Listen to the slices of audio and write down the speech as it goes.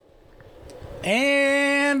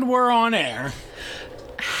And we're on air.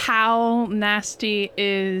 How nasty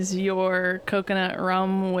is your coconut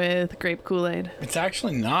rum with grape Kool-Aid? It's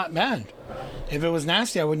actually not bad. If it was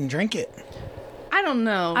nasty, I wouldn't drink it. I don't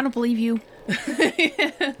know. I don't believe you.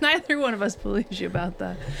 Neither one of us believes you about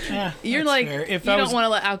that. Yeah, You're that's like, fair. If you I don't was- want to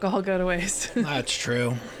let alcohol go to waste. That's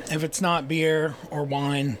true. If it's not beer or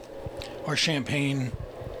wine or champagne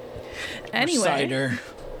Anyway, or cider.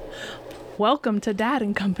 welcome to Dad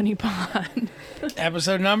and Company Pod.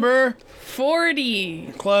 Episode number?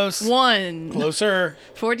 40. Close. 1. Closer.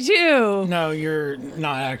 42. No, you're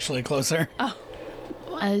not actually closer.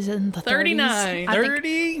 As in the 39. 30s.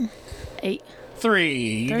 33. 8.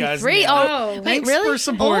 You guys 33? nailed Oh, it. wait, Thanks really? for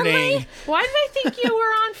supporting. Only? Why did I think you were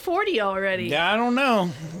on 40 already? Yeah, I don't know.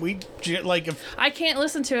 If I can't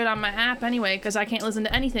listen to it on my app anyway because I can't listen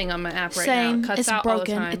to anything on my app right Same. now. It cuts It's out all the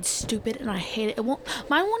broken. time. It's stupid, and I hate it. Mine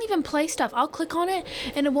won't even play stuff. I'll click on it,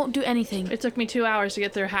 and it won't do anything. It took me 2 hours to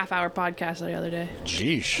get through a half-hour podcast the other day.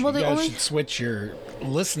 Jeesh. Well, you the guys only- should switch your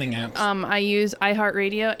listening apps. I use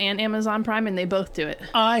iHeartRadio and Amazon Prime, and they both do it.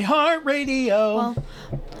 iHeartRadio. Well,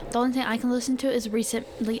 the only thing I can listen to is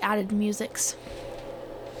recently added musics.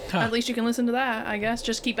 Huh. At least you can listen to that, I guess.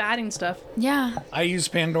 Just keep adding stuff. Yeah. I use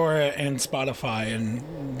Pandora and Spotify,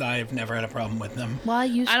 and I've never had a problem with them. Well, I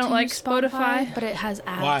used I don't to like use Spotify. but it has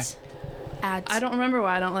ads. Why? Ads. I don't remember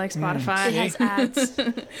why I don't like Spotify. It has ads.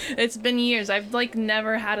 It's been years. I've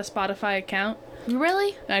never had a Spotify account.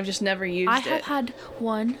 Really? I've just never used I it. have had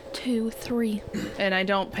 1, 2, 3. And I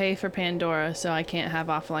don't pay for Pandora, so I can't have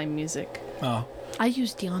offline music. Oh, I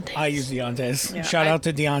use Deontay. I use Deontay's. Yeah, Shout out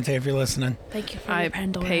to Deontay if you're listening. Thank you for I your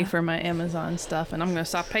Pandora. pay for my Amazon stuff, and I'm going to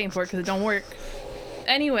stop paying for it because it don't work.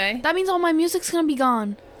 Anyway, That means all my music's gonna be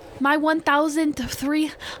gone. My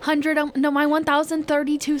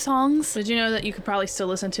 1,032 songs. did you know that you could probably still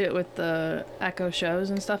listen to it with the Echo shows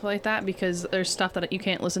and stuff like that? Because there's stuff that you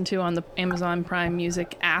can't listen to on the Amazon Prime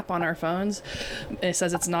Music app on our phones. It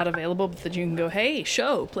says it's not available, but that you can go, hey,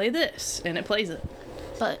 show, play this, and it plays it.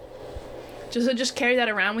 But, Just carry that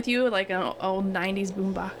around with you like an old 90s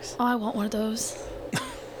boombox. oh, I want one of those.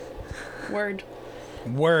 Word.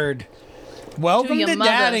 Word. Welcome your to mother.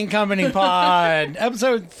 Dad and Company Pod,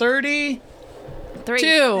 episode 30. 3. 2.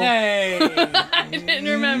 Hey, I didn't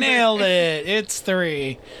remember. nailed it. It's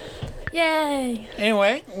 3. Yay.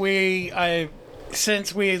 Anyway,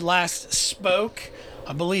 since we last spoke,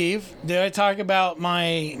 I believe, did I talk about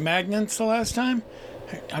my magnets the last time?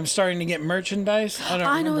 I'm starting to get merchandise. I don't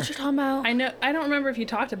I know remember. what you're talking about. I don't remember if you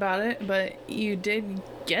talked about it, but you did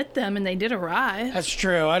get them and they did arrive. That's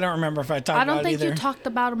true. I don't remember if I talked I about don't it think either. you talked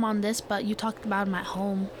about them on this, but you talked about them at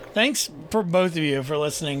home. Thanks for both of you for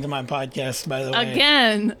listening to my podcast, by the way.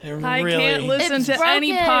 Again, It I really- can't listen It's to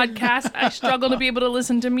any broken. podcast. I struggle to be able to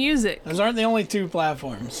listen to music. Those aren't the only 2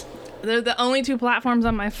 platforms. They're the only 2 platforms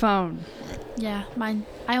on my phone. Yeah, mine.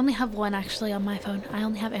 I only have one actually on my phone. I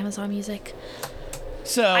only have Amazon Music.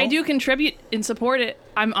 So I do contribute and support it.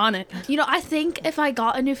 I'm on it. You know, I think if I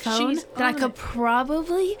got a new phone, She's then I on could it.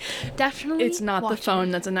 probably, definitely. It's not the watch phone.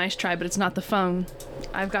 it. That's a nice try, but it's not the phone.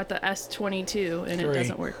 I've got the S22 and it 3.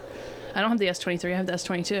 doesn't work. I don't have the S23. I have the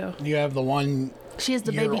S22. you have the one. She has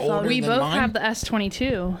the You're baby older phone. We than both mine? have the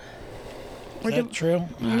S22. Is that true?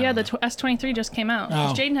 Yeah, the S23 just came out.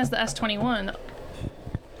 'Cause Oh. Jaden has the S21.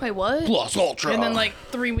 Wait, what? Plus Ultra. And then like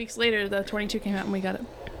 3 weeks later, the 22 came out and we got it.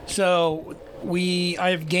 So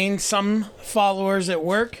I've gained some followers at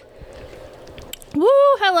work. Woo!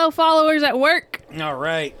 Hello, followers at work. All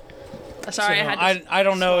right. Sorry, So I had to. I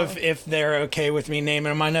don't know swallow. if they're okay with me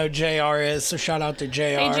naming them. I know JR is, so shout out to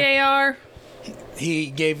JR. Hey, JR. He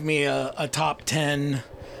gave me a top 10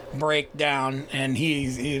 breakdown, and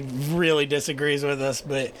he really disagrees with us,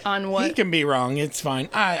 but On what? he can be wrong. It's fine.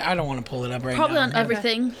 I don't want to pull it up right Probably now. on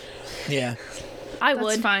everything. Yeah. I That's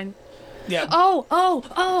would. fine. Yeah.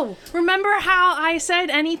 Oh! Remember how I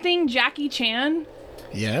said anything Jackie Chan?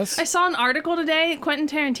 Yes. I saw an article today. Quentin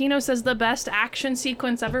Tarantino says the best action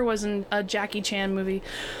sequence ever was in a Jackie Chan movie.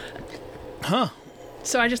 Huh.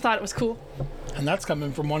 So I just thought it was cool. And that's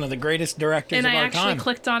coming from one of the greatest directors And of I our actually time.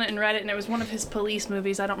 clicked on it and read it, and it was one of his police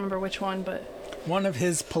movies. I don't remember which one, but One of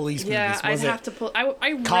his police yeah, movies. I'd Was have it? to pull.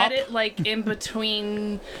 I Cop? read it like in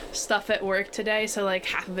between stuff at work today, so like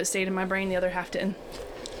half of it stayed in my brain, the other half didn't.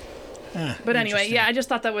 But anyway, interesting. yeah, I just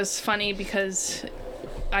thought that was funny because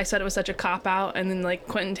I said it was such a cop out, and then like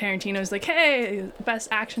Quentin Tarantino's like, "Hey, best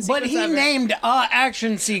action sequence But he ever." named a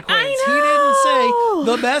action sequence. I He didn't know!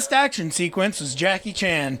 say the best action sequence was Jackie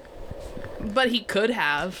Chan. But he could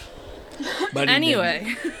have. But he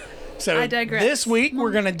Anyway, didn't. So I digress. this week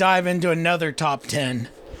we're gonna dive into another top 10.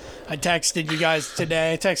 I texted you guys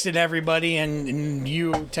today. I texted everybody, and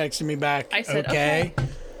you texted me back. I said, okay.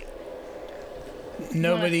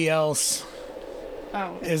 Nobody else.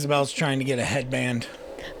 Oh. Isabel's trying to get a headband.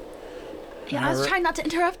 Yeah, I was trying not to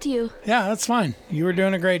interrupt you. Yeah, that's fine. You were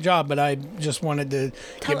doing a great job, but I just wanted to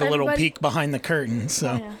Tell give a little everybody- peek behind the curtain.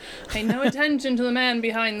 So, Yeah. Pay no attention to the man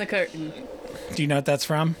behind the curtain. do you know what that's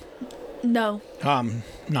from? No.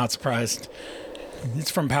 Not surprised.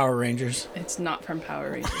 It's from Power Rangers. It's not from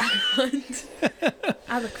Power Rangers.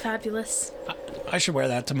 I look fabulous. I should wear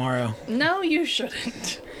that tomorrow. No, you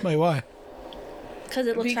shouldn't. Wait, why? Because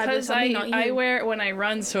it looks fabulous Because on me, not you. I wear it when I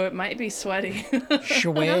run, so it might be sweaty. No, it's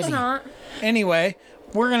Shawady. not. Anyway,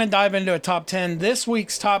 we're going to dive into a top 10. This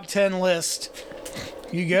week's top 10 list,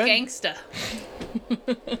 you good? Gangsta.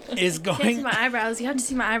 Is You can't see going... my eyebrows. You have to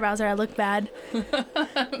see my eyebrows or I look bad.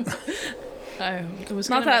 It was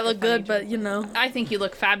Not gonna that I make a look funny good, joke. but you know. I think you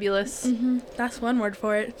look fabulous. That's one word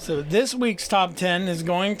for it. So this week's top 10 is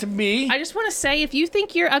going to be... I just want to say, if you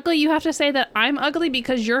think you're ugly, you have to say that I'm ugly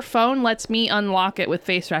because your phone lets me unlock it with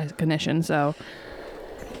face recognition. So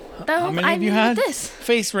How many I of you need had this.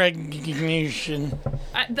 face recognition?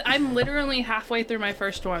 I'm literally halfway through my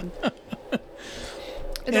first one.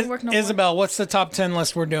 It don't work no more. Isabel, what's the top 10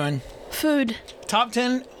 list we're doing? Food. Top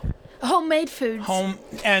 10 Homemade foods. home,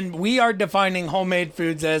 and we are defining homemade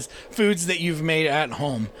foods as foods that you've made at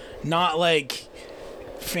home, not like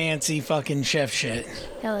fancy fucking chef shit.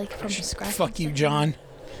 Yeah, like from scratch. Fuck you, John.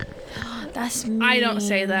 That's me. I don't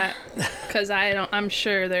say that because I'm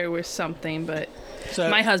sure there was something, but So,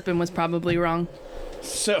 my husband was probably wrong.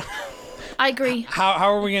 so I agree. how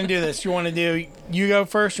are we gonna do this? You want to do? You go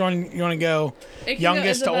first. You want to go It can go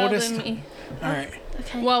youngest to Isabel, oldest? then me. All right.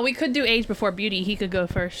 Okay. Well, we could do age before beauty. He could go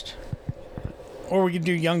first. Or we could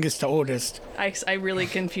do youngest to oldest. I really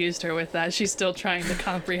confused her with that. She's still trying to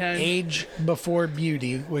comprehend. Age before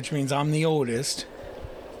beauty, which means I'm the oldest,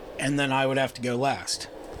 and then I would have to go last.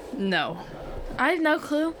 No. I have no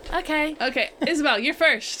clue. Okay. Okay, Isabel, you're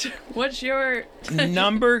first. What's your...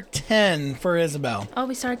 Number 10 for Isabel. Oh,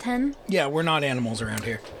 we start 10? Yeah, we're not animals around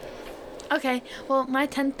here. Okay. Well, my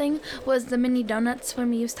 10th thing was the mini donuts when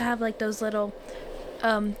we used to have like those little...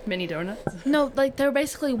 Mini donuts? No, like they're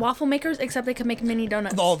basically waffle makers, except they could make mini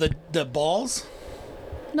donuts. All the balls?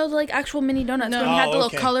 No, they're like actual mini donuts. No. When you had the Oh, little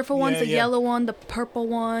okay. colorful ones, Yeah, the yeah. yellow one, the purple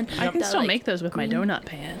one. I can the, still like, make those with my green. donut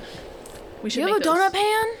pan. We should You have a make those. donut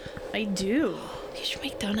pan? I do. You should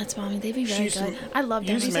make donuts, Mommy. They'd be She very used to- good. I love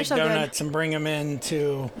You used donuts. to They're make so donuts and bring them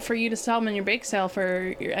into... For you to sell them in your bake sale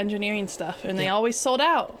for your engineering stuff, and they always sold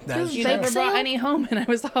out. That's You Bake never brought sale? any home, and I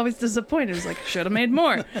was always disappointed. I was like, should have made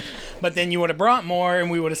more, But then you would have brought more,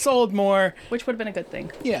 and we would have sold more. which would have been a good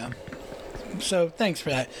thing. Yeah. So thanks for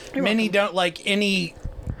that. You're Many welcome. don't like any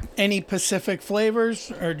Pacific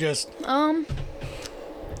flavors, or just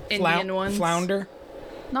Indian ones. flounder.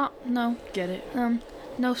 no, Get it?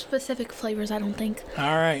 no specific flavors. I don't think.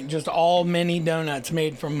 All right, just all mini donuts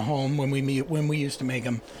made from home when we used to make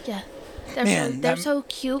them. Yeah, they're Man, they're that- so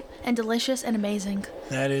cute and delicious and amazing.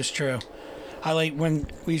 That is true. I like when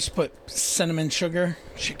we used to put cinnamon sugar,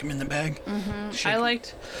 shake them in the bag. Mm-hmm. I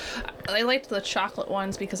liked the chocolate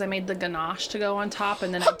ones because I made the ganache to go on top,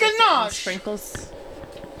 and then A I dipped it in ganache! sprinkles.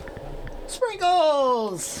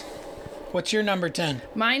 Sprinkles. What's your number 10?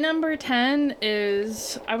 My number 10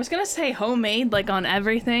 is, I was gonna say homemade, like on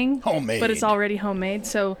everything. Homemade. But it's already homemade,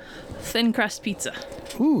 so thin crust pizza.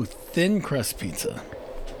 Ooh, thin crust pizza.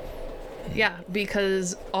 Yeah,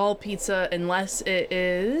 because all pizza, unless it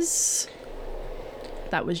is,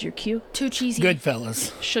 that was your cue, Too cheesy.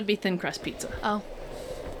 Goodfellas. should be thin crust pizza. Oh,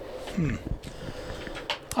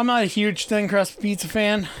 I'm not a huge thin crust pizza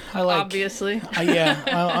fan. I like Obviously.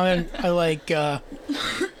 I like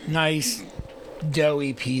nice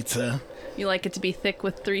doughy pizza. You like it to be thick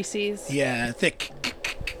with 3 C's? Yeah, thick.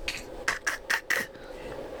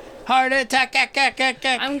 Heart attack.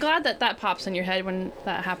 I'm glad that pops in your head when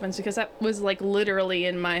that happens, because that was like literally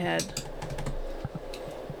in my head.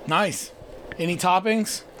 Nice. Any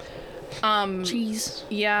toppings? cheese.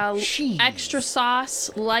 Yeah, Cheese. extra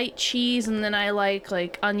sauce, light cheese, and then I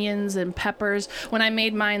like onions and peppers. When I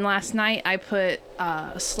made mine last night, I put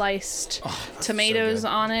sliced tomatoes so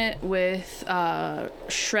good. on it with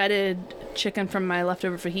shredded chicken from my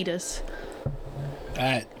leftover fajitas.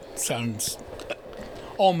 That sounds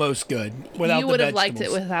almost good without You the would have liked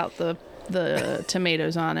it vegetables. without the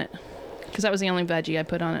tomatoes on it, because that was the only veggie I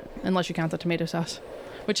put on it, unless you count the tomato sauce,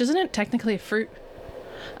 which isn't it technically a fruit?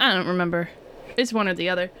 I don't remember. It's one or the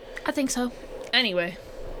other. I think so. Anyway,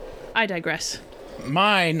 I digress.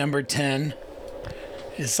 My number 10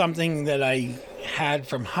 is something that I had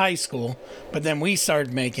from high school, but then we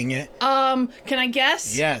started making it. Can I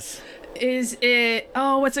guess? Yes. Is it?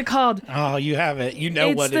 Oh, what's it called? Oh, you have it. You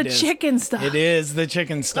know what it is. It's the chicken stuff. It is the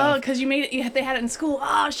chicken Oh, stuff. because you made it. They had it in school.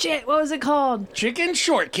 Oh shit! What was it called? Chicken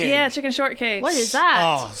shortcake. Yeah, chicken shortcake. What is that?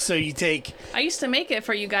 Oh, so you take... I used to make it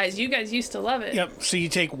for you guys. You guys used to love it. Yep. So you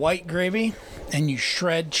take white gravy and you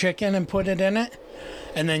shred chicken and put it in it.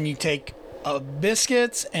 And then you take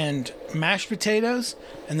biscuits and mashed potatoes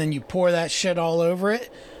and then you pour that shit all over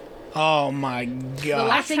it. Oh my The god.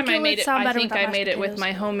 last think time I it would made it, sound I better think without I mashed made it with potatoes.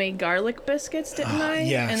 my homemade garlic biscuits, didn't I?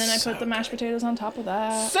 yes. And then I put So the mashed potatoes on top of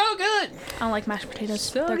that. So good. I don't like mashed potatoes.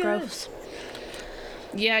 So They're good. gross.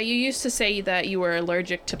 Yeah, you used to say that you were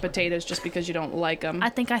allergic to potatoes just because you don't like them. I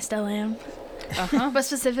think I still am. But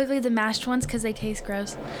specifically the mashed ones because they taste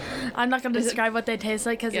gross. I'm not going to Is it- describe what they taste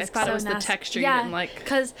like because Yeah, it's 'cause so that was the nasty. texture you yeah, didn't like.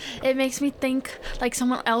 because it makes me think like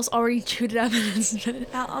someone else already chewed it up and then spit it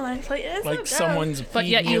out on my plate. It's so Like gross. someone's But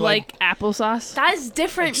feeding yet you like applesauce. That is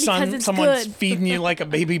different like because it's someone's good. feeding you like a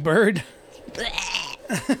baby bird.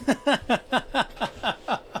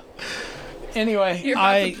 Anyway, You're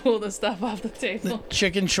about to pull the stuff off the table.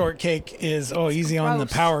 chicken shortcake is easy on the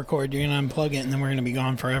gross. power cord. You're gonna unplug it and then we're gonna be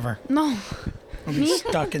gone forever. No. We'll be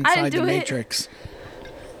stuck I inside didn't the do it. matrix.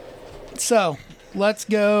 So let's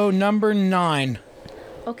go number 9.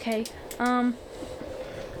 Okay. Oh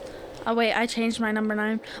wait, I changed my number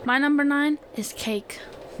 9. My number 9 is cake.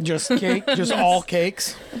 Just cake, just all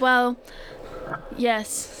cakes. Well,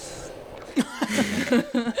 yes.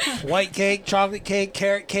 White cake, chocolate cake,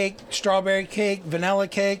 carrot cake, strawberry cake, vanilla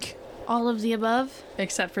cake. All of the above.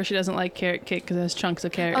 Except for she doesn't like carrot cake because it has chunks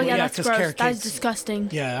of carrot. Oh yeah, yeah, that's 'cause gross. carrot That is cake's- disgusting.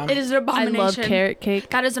 Yeah, It is an I abomination. love carrot cake.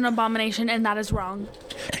 That is an abomination, and that is wrong.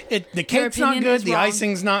 the cake's not opinion good. is The wrong.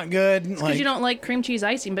 icing's not good. Because Like, you don't like cream cheese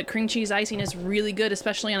icing, but cream cheese icing is really good,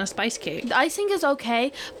 especially on a spice cake. The icing is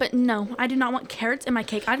okay, but no, I do not want carrots in my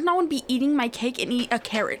cake. I do not want to be eating my cake and eat a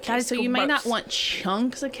carrot. That is So you may not gross. want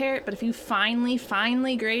chunks of carrot, but if you finely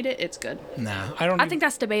grate it, it's good. nah, I don't. I think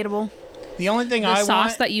that's debatable. the only thing The I sauce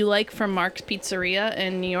want. that you like from Mark's Pizzeria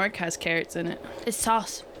in New York has carrots in it. It's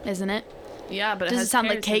sauce, isn't it? Yeah, but it Does has it sound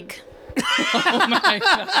like carrots in cake? Oh my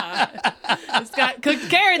god. It's got cooked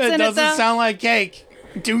carrots It in it doesn't though. sound like cake.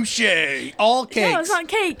 Touche. All cakes. No, it's not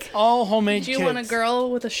cake. All homemade Do you cakes. want a girl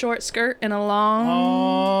with a short skirt and a long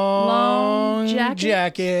long jacket?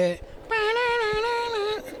 jacket.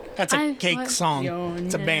 That's a I- cake what? song. You're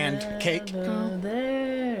It's a band. Cake. never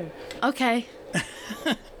there. Okay.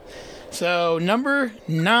 So number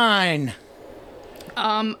 9.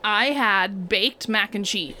 I had baked mac and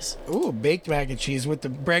cheese. Ooh, baked mac and cheese with the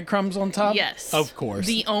breadcrumbs on top? Yes. Of course.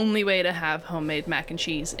 The only way to have homemade mac and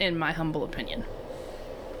cheese, in my humble opinion.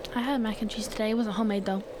 I had mac and cheese today. It wasn't homemade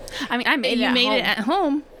though. I mean, I made it You at made home. it at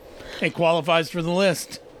home. It qualifies for the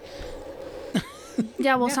list.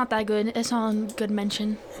 Yeah, well, it's not that good. It's on good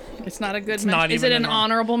mention. It's not a good It's mention. not Is even it an an-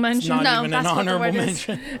 honorable It's mention? not No, even an that's what the honorable word is.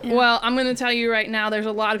 mention. Well, I'm going to tell you right now, there's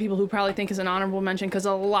a lot of people who probably think it's an honorable mention because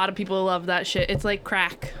a lot of people love that shit. It's like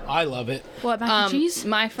crack. I love it. What, mac and cheese?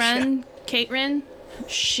 My friend, Caitlin,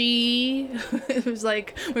 she it was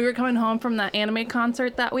like, we were coming home from that anime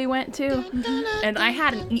concert that we went to, and I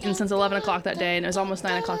hadn't eaten since 11 o'clock that day, and it was almost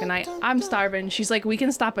 9 o'clock at night. I'm starving. She's like, we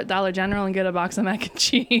can stop at Dollar General and get a box of mac and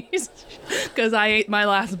cheese because I ate my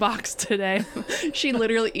last box today. She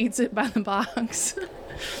literally eats it by the box.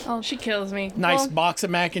 Oh. She kills me. Nice Well- box of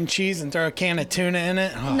mac and cheese and throw a can of tuna in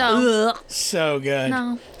it. Oh, No. So good.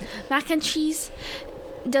 No. Mac and cheese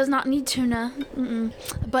does not need tuna. Mm-mm.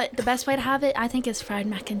 But the best way to have it, I think, is fried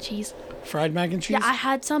mac and cheese. Fried mac and cheese? Yeah, I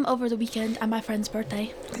had some over the weekend at my friend's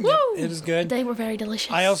birthday. Yep, it is good. They were very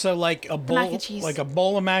delicious. I also like a bowl, mac and cheese. like a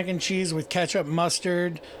bowl of mac and cheese with ketchup,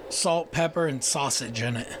 mustard, salt, pepper, and sausage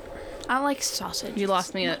in it. I like sausage. You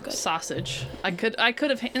lost me Not at good. sausage. I could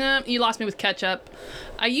have. You lost me with ketchup.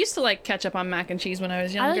 I used to like ketchup on mac and cheese when I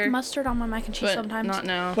was I younger. like mustard on my mac and cheese but sometimes. not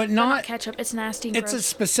now. But But not not. ketchup. It's nasty and It's a gross.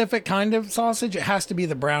 specific kind of sausage. It has to be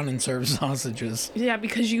the brown and served sausages. Yeah,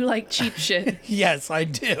 because you like cheap shit. Yes, I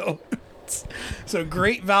do. So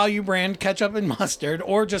great value brand ketchup and mustard,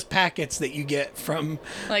 or just packets that you get from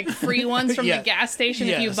Like free ones from Yeah. the gas station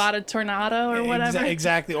if you Yes. bought a Tornado or whatever.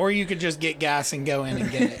 Exactly. Or you could just get gas and go in and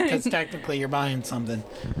get it, because technically you're buying something.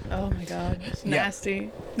 Oh my god, it's Yeah.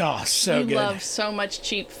 nasty. Oh, so You good. love so much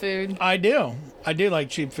cheap food. I do like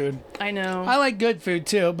cheap food. I know. I like good food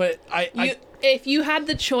too, but I if you had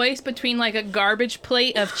the choice between like a garbage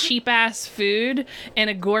plate of cheap ass food and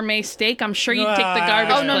a gourmet steak, I'm sure you'd take the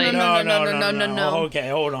garbage Oh, no, plate. no. Okay,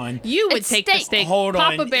 hold on. You would It's take the steak. steak. Hold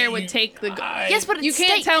Papa on. Bear would take the. Yes, but it's you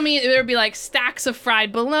can't steak. tell me there'd be like stacks of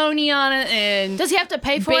fried bologna on it and Does he have to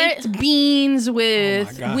pay for baked it? beans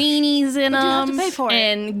with gosh. weenies in But you have them to pay for it.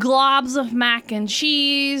 and globs of mac and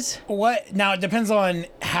cheese. What? Now, it depends on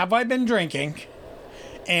have I been drinking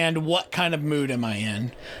and what kind of mood am I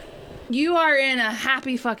in. You are in a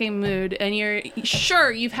happy fucking mood and you're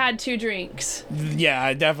sure you've had 2 drinks.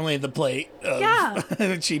 Yeah, definitely the plate of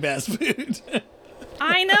Yeah. cheap ass food.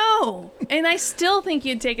 I know. And I still think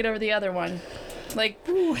you'd take it over the other one. Like,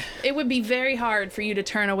 it would be very hard for you to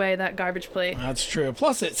turn away that garbage plate. That's true.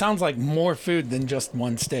 Plus, it sounds like more food than just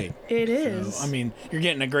one steak. It is. So, I mean, you're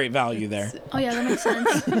getting a great value there. Oh yeah, that makes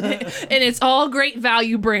sense. And it's all great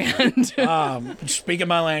value brand. Speaking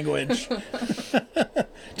my language.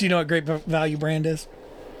 Do you know what great value brand is?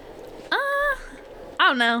 I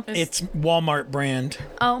don't know. It's Walmart brand.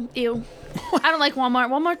 Oh, ew. I don't like Walmart.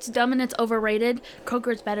 Walmart's dumb and it's overrated.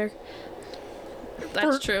 Kroger's better.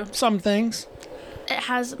 That's true. Some things. It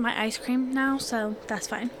has my ice cream now, so that's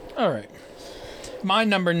fine. All right. My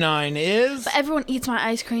number 9 is... But everyone eats my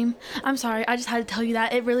ice cream. I'm sorry, I just had to tell you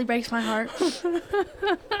that. It really breaks my heart.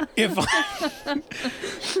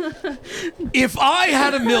 If I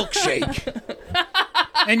had a milkshake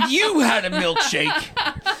and you had a milkshake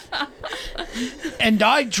and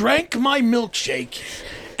I drank my milkshake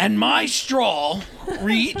and my straw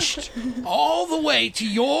reached all the way to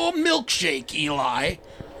your milkshake, Eli,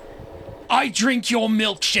 I drink your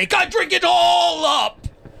milkshake. I drink it all up.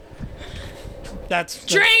 That's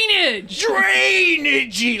Drainage!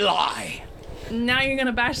 drainage, Eli. Now you're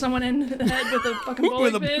gonna bash someone in the head with a fucking bowling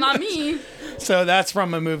With a- pin? Not me. So that's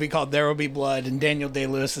from a movie called There Will Be Blood, and Daniel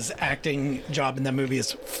Day-Lewis's acting job in that movie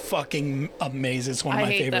is fucking amazing. It's one of I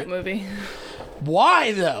my hate favorite. that movie.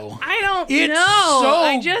 Why though? I don't It's know. so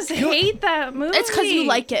I just good. hate that movie. It's because you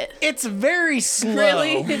like it. It's very slow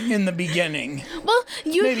Really? in the beginning. Well,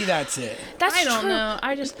 you. Maybe that's it. That's I don't true. know.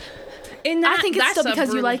 I just. In that, I think it's that's still a because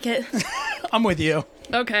you brutal- like it. I'm with you.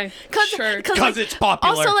 Okay. Sure. Because it's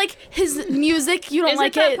popular. Also, like his music, you don't Is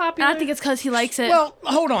like it that it. popular? And I think it's because he likes it. Well,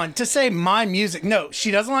 hold on. To say my music, no,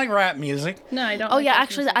 she doesn't like rap music. No, I don't. oh like yeah, that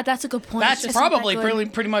actually, music. that's a good point. That's It's not that probably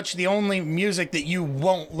good. pretty much the only music that you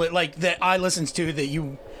won't like that I listen to that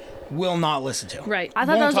you will not listen to. Right. I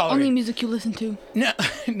thought that won't was the only tolerate. music you listen to. No,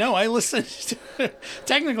 no, I listen to.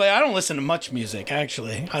 Technically, I don't listen to much music.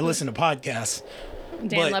 Actually, I listen to podcasts.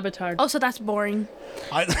 Dan but- Lebitard. Oh, so that's boring.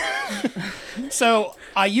 So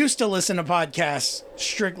I used to listen to podcasts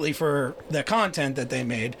strictly for the content that they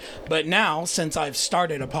made, but now since I've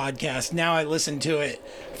started a podcast, now I listen to it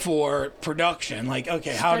for production. Like,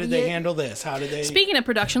 okay, how did Study they it. handle this? How did they? Speaking of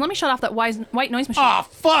production, let me shut off that white noise machine. Ah,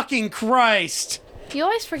 fucking Christ! You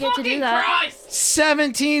always forget to do that.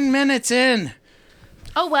 17 minutes in.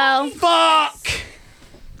 Oh well. Fuck.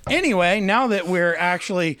 Anyway, now that we're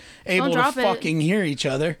actually able to drop it. fucking hear each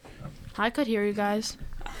other, I could hear you guys.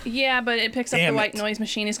 Yeah, but it picks up Damn the white it. noise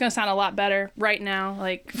machine. It's gonna sound a lot better right now,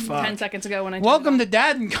 like 10 seconds ago when I. welcome to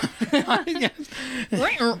Dad and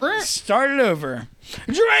Start it over.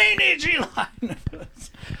 Drainage, Eli.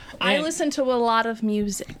 I listen to a lot of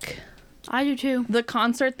music. I do too. The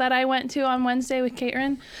concert that I went to on Wednesday with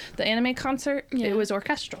Caitlin, the anime concert, Yeah. it was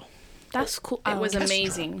orchestral. That's cool. It was amazing.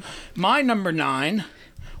 amazing. My number 9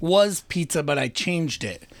 was pizza, but I changed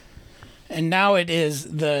it. And now it is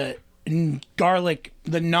the non-garlic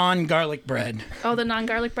bread. Oh, the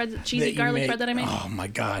non-garlic bread, that cheesy you garlic make. bread that I made. Oh my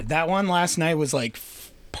God. That one last night was like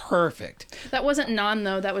perfect. That wasn't naan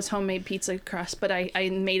though. That was homemade pizza crust, but I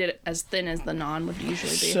made it as thin as the naan would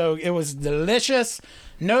usually be. So it was delicious.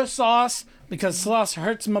 No sauce because sauce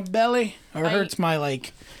hurts my belly or hurts my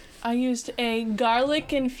like. I used a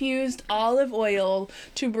garlic-infused olive oil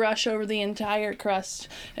to brush over the entire crust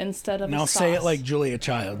instead of Now a sauce. say it like Julia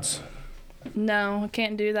Childs. No, I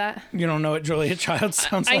can't do that. You don't know what Julia Childs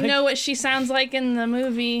sounds I like? know what she sounds like in the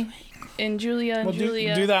movie, in Julia and Well,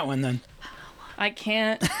 Julia. do that one then. I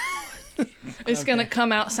can't. It's gonna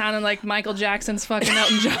come out sounding like Michael Jackson's fucking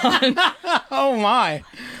Elton John. Oh my,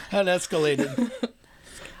 that escalated.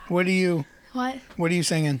 What are you What?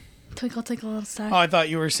 singing? Twinkle, twinkle, little star. Oh, I thought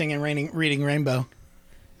you were singing Reading Rainbow.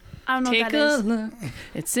 I don't know Take what that a is. look.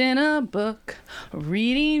 It's in a book.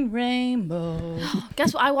 Reading Rainbow.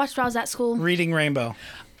 Guess what I watched while I was at school? Reading Rainbow.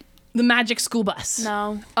 The Magic School Bus.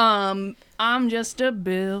 No. I'm just a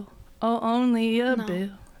bill. Oh, only a No. bill.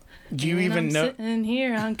 Do you And even I'm know sitting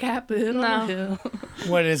here on Capitol No. Hill.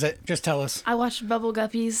 what is it? Just tell us. I watched Bubble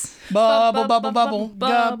Guppies. Bubble, bubble, bubble, bubble,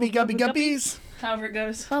 guppy, guppy, bubble, guppies. However it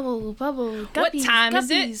goes. Bubble, bubble, guppies, What time is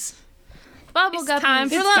it? guppies. Bubble It's guppies. time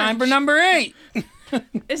for It's lunch. time for number 8.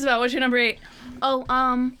 Isabel, what's your number 8?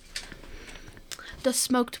 Oh, the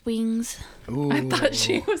smoked wings. Ooh, I thought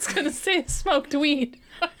she was gonna say smoked weed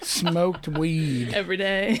smoked weed. every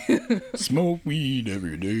day. Smoke weed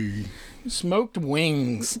every day. Smoked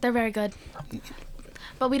wings. They're very good.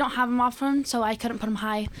 But we don't have them often, so I couldn't put them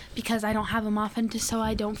high because I don't have them often, just so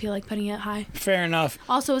I don't feel like putting it high. Fair enough.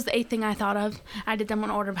 Also, it was the 8th thing I thought of. I did them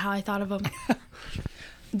in order of how I thought of them.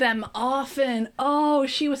 Them often. Oh,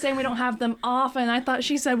 she was saying we don't have them often. I thought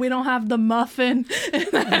she said we don't have the muffin. And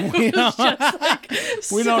I We was don't- just like, We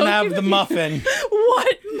so don't have the confused. muffin.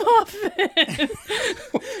 What muffin?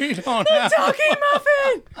 We don't have. Talking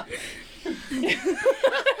muffin.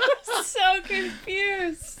 So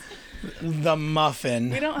confused. The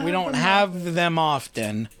muffin. We don't have We don't the have them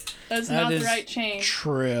often. That's That not is the right change.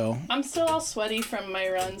 True. I'm still all sweaty from my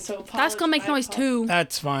run, so That's gonna make noise too.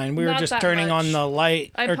 That's fine. We were Not just that turning much. on the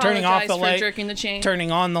light, I or turning off the apologize for light, jerking the chain.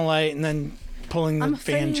 turning on the light, and then pulling the I'm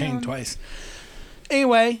fan afraid, chain twice.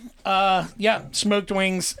 Anyway, yeah, smoked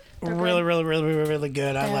wings, really, really, really, really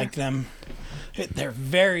good. I Yeah. like them. They're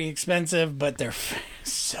very expensive, but they're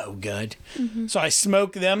so good. So I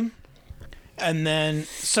smoke them, and then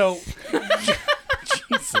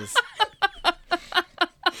Jesus.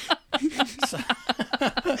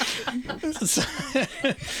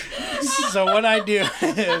 So what I do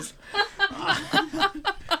is,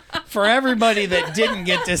 for everybody that didn't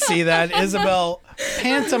get to see that, Isabel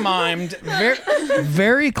pantomimed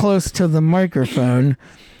very close to the microphone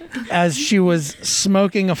as she was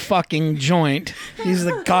smoking a fucking joint. These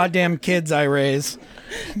are the goddamn kids I raise.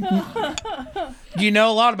 You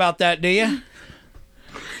know a lot about that, do you?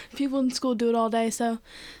 People in school do it all day, so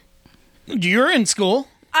You're in school.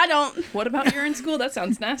 I don't. What about you're in school? That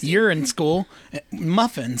sounds nasty. You're in school.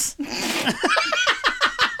 Muffins.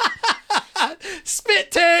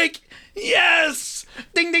 Spit take. Yes.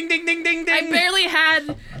 Ding, ding, ding, ding, ding, ding. I barely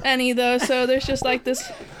had any though, so there's just like this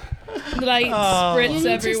light You spritz need to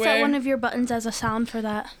set everywhere. one of your buttons as a sound for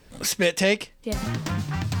that. Spit take. Yeah.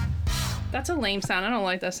 That's a lame sound. I don't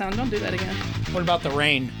like that sound. Don't do that again. What about the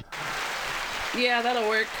rain? Yeah, that'll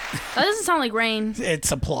work. That doesn't sound like rain. It's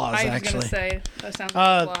applause, I was actually. gonna say that sounds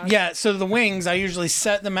like applause. Yeah, so the wings, I usually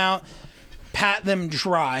set them out, pat them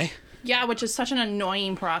dry. Yeah, which is such an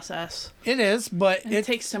annoying process. It is, but It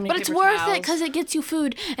takes so many. But it's paper worth towels. it because it gets you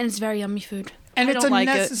food, and it's very yummy food. and I it's don't a like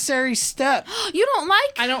it. necessary step. You don't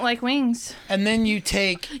like? I don't like wings. And then you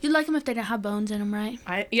take You like them if they don't have bones in them, right?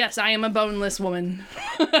 Yes, I am a boneless woman.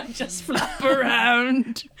 I just flop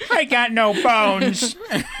around. I got no bones.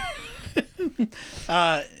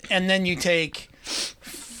 And then you take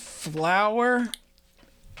flour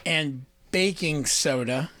and baking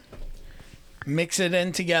soda, mix it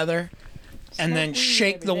in together, and then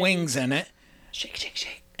shake the wings in it. Shake, shake,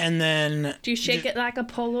 shake. And then Do you shake it like a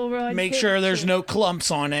Polaroid? make sure there's no clumps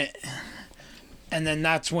on it. And then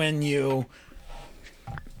that's when you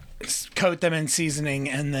coat them in seasoning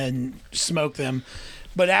and then smoke them.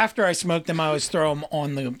 But after I smoke them, I always throw them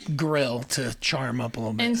on the grill to char them up a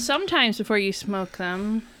little bit. And sometimes before you smoke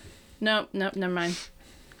them, nope, never mind.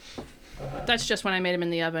 That's just when I made them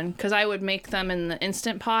in the oven, because I would make them in the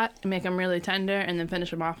Instant Pot and make them really tender, and then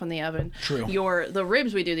finish them off in the oven. True. The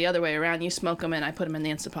ribs we do the other way around. You smoke them and I put them in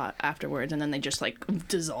the Instant Pot afterwards, and then they just like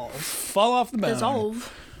dissolve. Fall off the bone.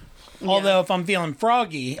 Dissolve. Although if I'm feeling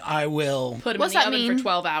froggy, I will. Put them What's in the that oven mean? for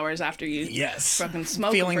 12 hours after you Yes. fucking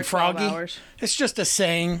smoke Feeling them for 12 froggy? hours. It's just a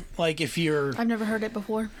saying. Like if you're. I've never heard it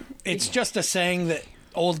before. It's just a saying that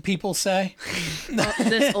old people say. Well,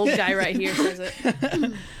 this old guy right here says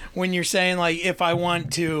it. When you're saying like if I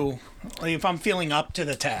want to, like if I'm feeling up to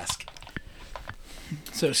the task.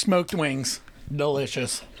 So smoked wings,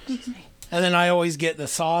 delicious. And then I always get the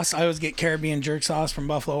sauce. I always get Caribbean jerk sauce from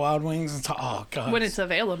Buffalo Wild Wings. It's, oh god. When it's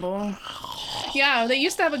available. Yeah, they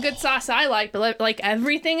used to have a good sauce I liked, but like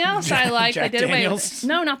everything else I liked, Jack they did away with Daniels? it.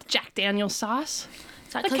 No, not the Jack Daniels sauce.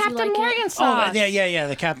 Is that The 'cause you Captain like Morgan it? sauce. Oh, yeah,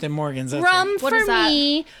 the Captain Morgan's. That's Rum right. What for is that?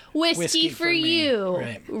 me, whiskey, Whiskey for for me. you.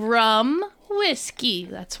 Right. Rum, whiskey.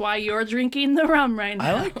 That's why you're drinking the rum right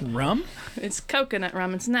now. I like rum. It's coconut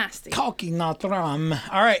rum. It's nasty. Coconut rum.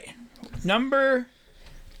 All right. Number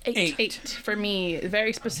 8. 8 for me.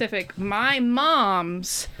 Very specific. My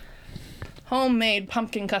mom's homemade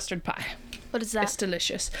pumpkin custard pie. What is It's that?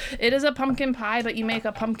 delicious. It is a pumpkin pie, but you make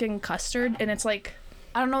a pumpkin custard, and it's like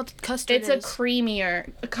I don't know what custard it's is. a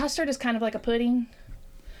creamier. A custard is kind of like a pudding,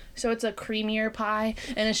 so it's a creamier pie,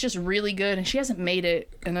 and it's just really good. And she hasn't made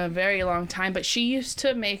it in a very long time, but she used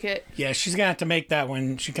to make it. Yeah, she's gonna have to make that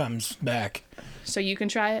when she comes back. so you can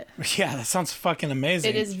try it. Yeah, that sounds fucking amazing.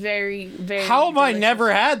 It is very, very How have I delicious.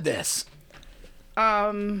 never had this?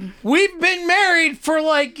 We've been married for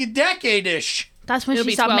like a decade-ish. That's when It'll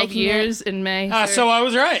she be stopped 12 making years in May. So I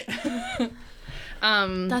was right. it.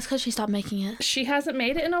 That's because she stopped making it. She hasn't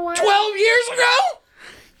made it in a while. 12 years ago?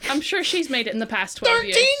 I'm sure she's made it in the past 12 13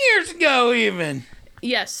 years. years ago, even.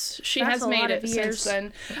 Yes, she That's has a made lot it of since years.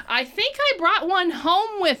 then. I think I brought one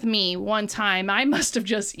home with me one time. I must have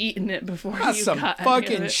just eaten it before That's you some got any of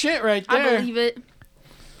fucking it. shit right I there. believe it.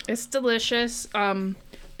 It's delicious.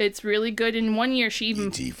 It's really good. In one year, she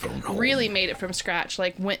even really made it from scratch.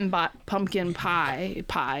 Like went and bought pumpkin pie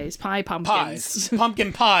pumpkins.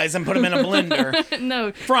 Pumpkin pies and put them in a blender.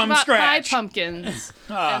 No, From bought scratch. pie pumpkins,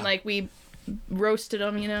 and like we roasted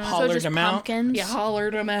them. You know, Hollered So just them out? pumpkins. yeah,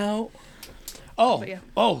 hollered them out. Oh, yeah.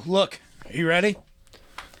 oh, look. Are you ready?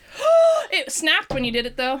 It snapped when you did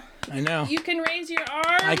it, though. I know. You can raise your arm.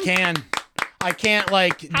 I can. I can't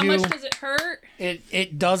like How do much does it hurt?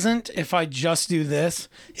 it doesn't if I just do this.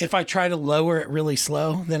 If I try to lower it really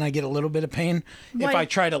slow, then I get a little bit of pain. If Why- I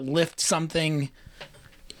try to lift something,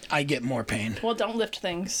 I get more pain. Well, don't lift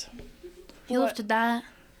things. He lifted that.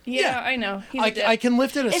 Yeah, Yeah. I know. He's a dick. I can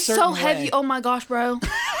lift it a It's certain so heavy. way. Oh my gosh, bro.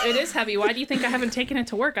 It is heavy. Why do you think I haven't taken it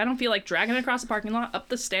to work? I don't feel like dragging it across the parking lot, up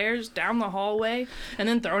the stairs, down the hallway, and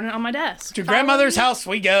then throwing it on my desk. To grandmother's house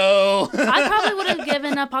we go. I probably would have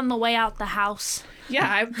given up on the way out the house.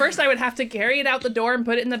 Yeah, first I would have to carry it out the door and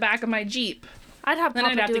put it in the back of my Jeep. I'd have Then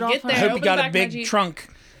Papa I'd have do to it all get for there. I me. hope you Open got the a back of my big Jeep. trunk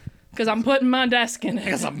Because I'm putting my desk in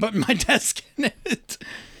because it. I'm putting my desk in it.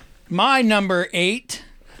 My number 8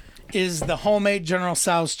 is the homemade General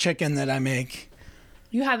Tso's chicken that I make.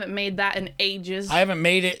 You haven't made that in ages. I haven't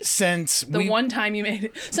made it since The one time you made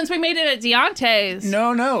it. Since we made it at Deontay's.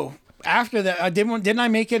 No. After that, didn't I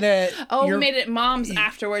make it at? Oh, we made it at Mom's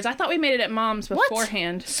afterwards. I thought we made it at Mom's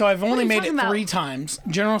beforehand. So I've only are you made it talking about? 3 times.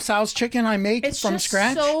 General Tso's chicken I make It's from just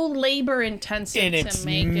scratch. so labor intensive And it's to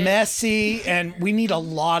make it. messy, and we need a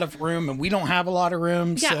lot of room, and we don't have a lot of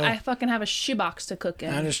room. Yeah, so I fucking have a shoebox to cook in.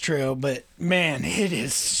 that is true. But man, it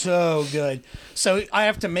is so good. So I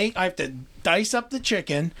have to dice up the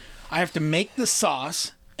chicken. I have to make the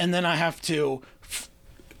sauce, and then I have to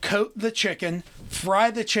coat the chicken, fry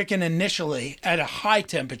the chicken initially at a high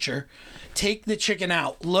temperature, take the chicken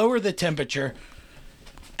out, lower the temperature,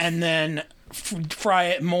 and then fry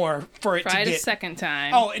it more for it Fry to it get. a second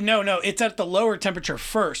time. Oh no! It's at the lower temperature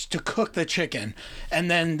first to cook the chicken, and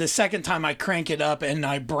then the second time I crank it up and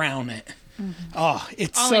I brown it. Oh,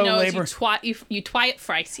 it's All so I know labor. is you twy it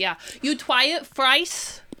fries. Yeah, you twy it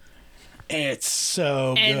fries, It's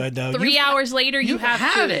so and good though. 3 hours later you have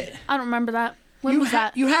had to. it. I don't remember that. When was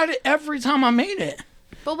that? You had it every time I made it.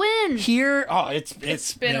 But when? Here,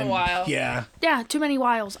 it's been a while. Yeah, Yeah, too many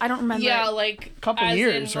whiles. I don't remember. Yeah, it. like Couple as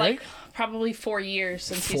years, in, right? Like, probably 4 years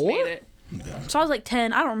since he's 4? made it. So I was like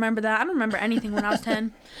 10. I don't remember that. I don't remember anything when I was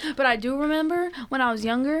 10. But I do remember when I was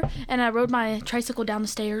younger and I rode my tricycle down the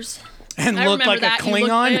stairs. and I looked remember like that. a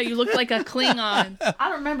Klingon. You looked like a Klingon, I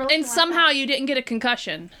don't remember. and somehow you didn't get a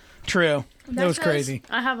concussion. True, that was crazy.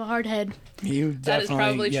 I have a hard head. You That is definitely,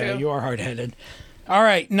 probably yeah, true. you are hard headed. All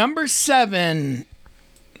right, number 7.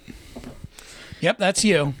 Yep, that's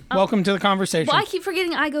you. Welcome to the conversation. Well, I keep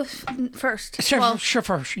forgetting I go first. Well,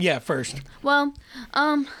 First. Yeah, first. well,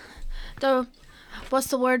 what's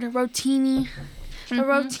the word? Rotini. The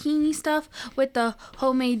rotini stuff with the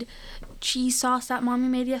homemade cheese sauce that Mommy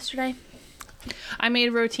made yesterday. I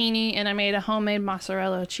made rotini and I made a homemade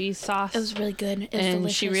mozzarella cheese sauce. It was really good. It was and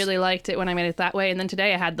delicious. she really liked it when I made it that way. And then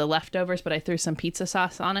today I had the leftovers, but I threw some pizza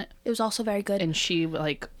sauce on it. It was also very good. And she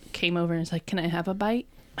like came over and was like, "Can I have a bite?"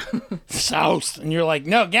 Sauce. And you're like,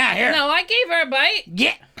 no, yeah, here. No, I gave her a bite.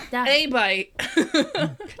 Yeah. Yeah. A bite.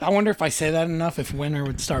 I wonder if I say that enough, if Winter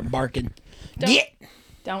would start barking. Yeah.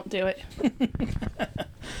 Don't do it.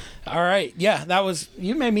 All right. Yeah, that was,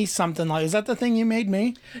 you made me something like, is that the thing you made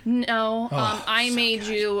me? No, I made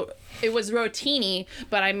you. It was rotini,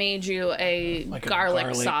 but I made you a Like a garlic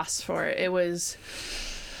garlic. sauce for it. It was.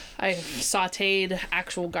 I sautéed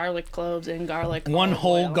actual garlic cloves in garlic. One olive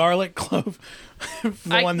whole oil. garlic clove.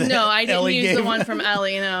 I didn't Ellie use the gave. one from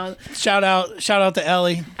Ellie. No, Shout out to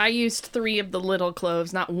Ellie. I used 3 of the little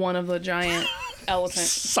cloves, not one of the giant elephant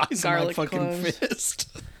Size garlic of my fucking cloves.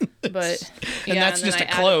 fist. But And yeah, that's then just I a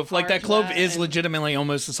added clove. Like that flour to clove is and legitimately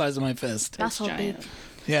almost the size of my fist. That's it's all giant. big.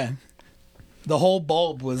 Yeah. The whole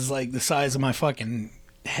bulb was like the size of my fucking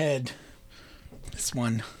head. This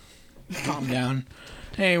one. Calm down.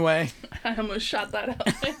 Anyway. I almost shot that out.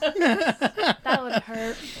 That would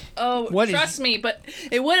hurt. Oh, What is- trust me, but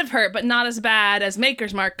it would have hurt, but not as bad as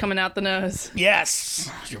Maker's Mark coming out the nose.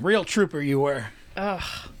 Yes. You're a real trooper you were. Ugh.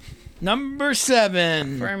 Number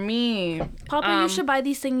 7. For me, Papa, you should buy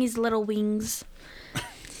these thingies little wings.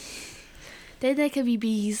 They could be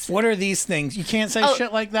bees. What are these things? You can't say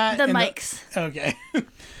shit like that. The mics. Okay.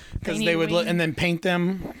 Because They they need would look wings. and then paint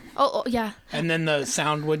them, Oh, yeah. and then the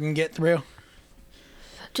sound wouldn't get through.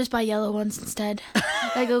 Just buy yellow ones instead.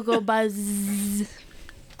 They go buzz.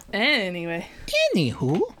 anyway,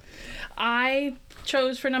 Anywho. I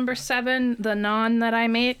chose for number 7 the naan that I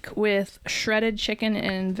make with shredded chicken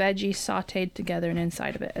and veggies sauteed together and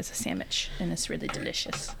inside of it as a sandwich, and it's really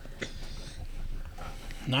delicious.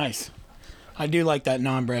 Nice. I do like that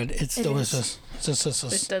naan bread. It's It delicious.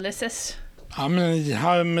 It's delicious. I'm going to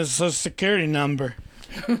have my social security number.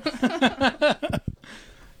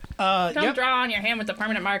 Don't draw on your hand with a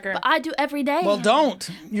permanent marker. I do every day. Well, don't.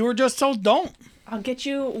 You were just told don't. I'll get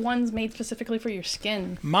you ones made specifically for your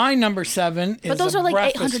skin. My number 7 is those a are like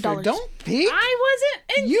breakfast $800. food. Don't peek. I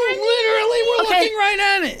wasn't You intending. literally were Okay. looking right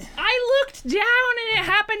at it. I looked down and it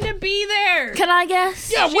happened to be there. Can I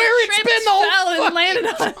guess? Yeah, where it's tripped, been the fell, whole and landed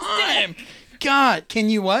on fucking time. God, can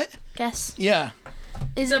you what? Guess. Yeah.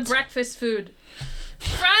 Is It's a it? breakfast food.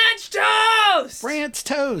 French toast. France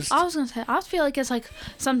toast. I was gonna say. I feel like it's like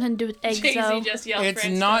something to do with eggs. Jay-Z Though. just yelled It's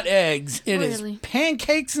French not toast. eggs. It is Really?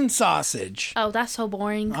 pancakes and sausage. Oh, that's so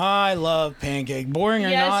boring. I love pancake. Boring or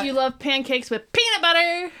Yes, not. you love pancakes with peanut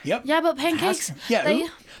butter. Yep. Yeah, but pancakes. Yeah. They, Who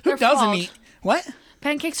they're doesn't flawed. eat? What?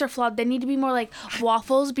 Pancakes are flawed. They need to be more like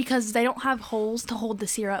waffles because they don't have holes to hold the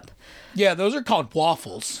syrup. Yeah, those are called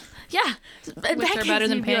waffles. Yeah, Which are better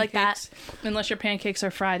than need to be like that. pancakes. Unless your pancakes are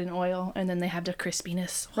fried in oil and then they have the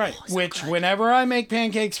crispiness. Right. Oh, so Which, good. whenever I make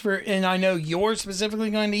pancakes for, and I know you're specifically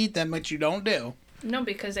going to eat them, but you don't do. No,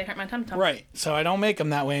 because they hurt my tum-tum. Right. So I don't make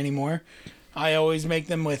them that way anymore. I always make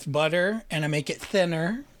them with butter, and I make it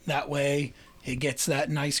thinner. That way, it gets that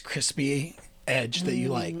nice crispy edge that you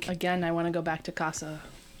like. Again, I want to go back to Casa.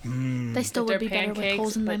 They still They're would be better with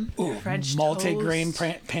holes in but them. Ooh, French multi-grain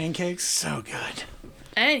toast. pancakes, so good.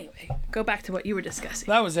 Anyway, go back to what you were discussing.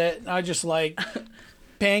 That was it. I just like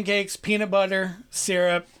pancakes, peanut butter,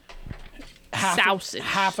 syrup, Sausage.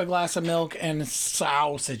 half a glass of milk, and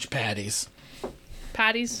sausage patties.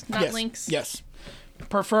 Patties, not Yes. links. Yes.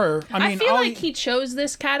 Prefer. I I mean, feel I'll like eat- he chose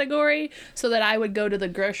this category so that I would go to the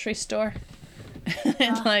grocery store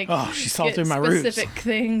and like Oh, she saw get through my roots. specific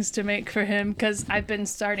things to make for him because I've been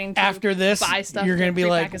starting to After this, buy stuff. you're gonna be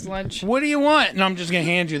like, his lunch. "What do you want?" And I'm just gonna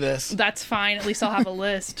hand you this. That's fine. At least I'll have a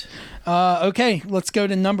list. Okay, let's go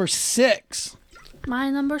to number 6. My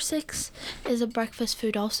number 6 is a breakfast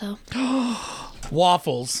food also.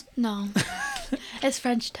 Waffles. No. It's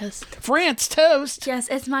French toast. France toast. Yes,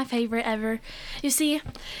 it's my favorite ever. You see,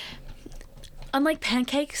 unlike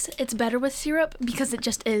pancakes, it's better with syrup because it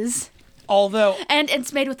just is. Although And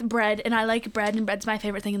it's made with bread, and I like bread, and bread's my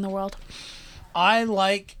favorite thing in the world. I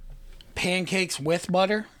like pancakes with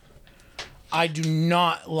butter, I do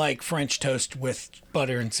not like French toast with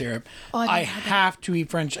butter and syrup. Oh, I never had that. have to eat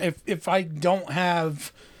French. If I don't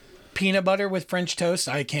have peanut butter with French toast,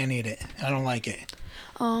 I can't eat it. I don't like it.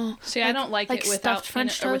 Oh, See, I don't like it without stuffed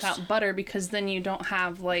French peanut or toast? without butter because then you don't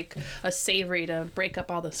have like a savory to break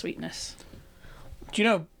up all the sweetness. Do you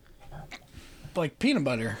know, like peanut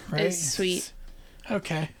butter, right? Is sweet.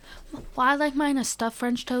 Okay. Well, I like mine a stuffed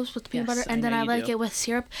French toast with peanut Yes, butter, I and then know I you like do. it with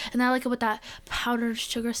syrup, and I like it with that powdered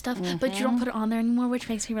sugar stuff. But you don't put it on there anymore, which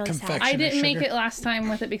makes me really sad. Confection. I of didn't make sugar. it last time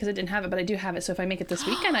with it because I didn't have it, but I do have it. So if I make it this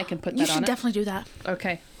weekend, I can put You that on should it. definitely do that.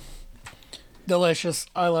 Okay. Delicious.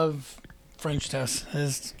 I love French toast.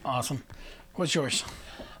 It's awesome. What's yours?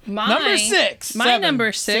 Number 6. My 7,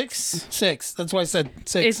 number 6 6. That's why I said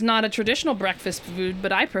 6. is not a traditional breakfast food,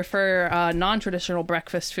 but I prefer non-traditional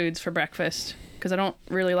breakfast foods for breakfast because I don't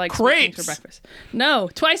really like sweet things Crepes. for breakfast. No,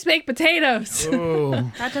 twice baked potatoes. Ooh,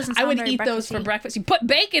 That doesn't. Sound I would very eat those for breakfasty. breakfast. You put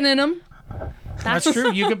bacon in them. that's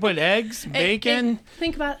true. You could put eggs, bacon.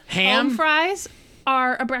 Think about it. Ham. Home fries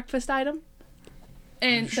are a breakfast item,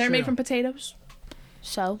 and they're True. made from potatoes.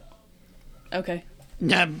 So, Okay.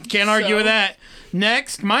 Nah, can't argue So- with that.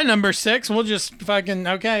 Next, my number 6. We'll just fucking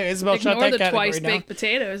Isabel, shut Ignore that the category twice down. baked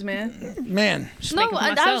potatoes, man. Man, Just no, make 'em for I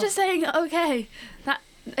was myself. just saying. Okay, that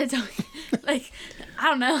it's okay. Like, I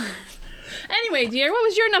don't know. Anyway, dear, what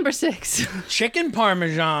was your number 6? chicken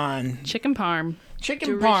parmesan. Chicken parm.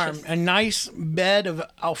 Chicken Delicious. parm, a nice bed of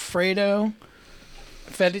Alfredo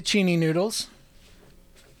fettuccine noodles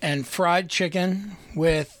and fried chicken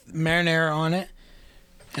with marinara on it.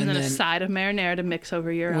 And then a side of marinara to mix over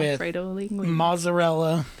your with Alfredo linguine.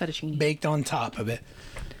 mozzarella Fettuccine. baked on top of it.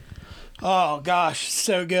 Oh gosh,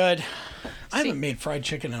 so good. I haven't made fried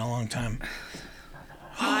chicken in a long time.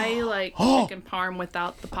 I like Oh. chicken parm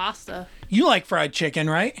without the pasta. You like fried chicken,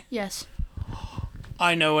 right? Yes.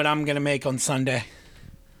 I know what I'm going to make on Sunday.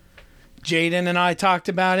 Jaden and I talked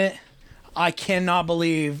about it. I cannot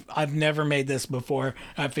believe I've never made this before.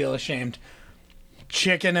 I feel ashamed.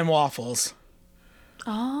 Chicken and waffles.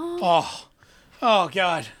 Oh. Oh,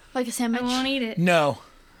 God. Like a sandwich? I won't eat it. No.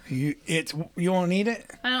 You won't eat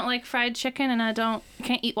it? I don't like fried chicken, and I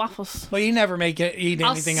can't eat waffles. Well, you never eat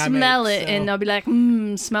anything I I'll make. smell it, so. and they'll be like,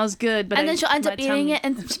 smells good. But And then she'll end up eating it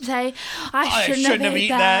and say, I shouldn't have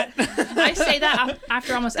eaten that. I say that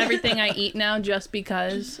after almost everything I eat now, just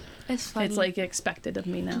because It's funny. it's like expected of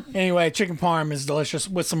me now. Anyway, chicken parm is delicious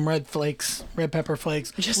with some red pepper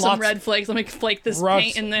flakes. Just some red flakes. Let me flake this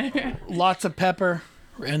paint in there. Lots of pepper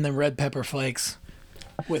and then red pepper flakes.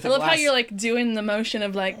 With I love how you're like doing the motion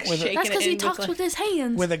of like shaking That's because it he in talks with his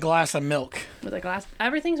hands. with a glass of milk. with a glass.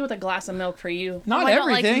 Everything's with a glass of milk for you. Not I don't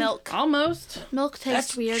everything. like milk. Almost. Milk tastes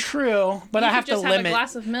That's weird. true, but You I have could to just have a limit.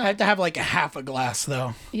 glass of milk. I have to have like a half a glass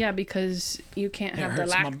though. Yeah, because you can't It have the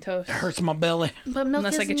hurts lactose. it hurts my belly. But milk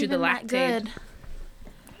Unless I isn't get you the even that lactate. good.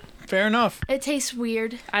 Fair enough. It tastes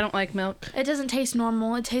weird. I don't like milk. It doesn't taste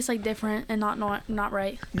normal. It tastes like different and not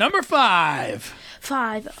right. Number 5.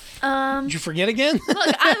 5. Did you forget again? Look,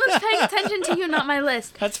 I was paying attention to you, not my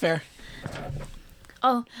list. That's fair.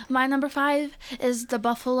 Oh, my number 5 is the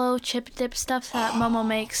buffalo chip dip stuff that Momo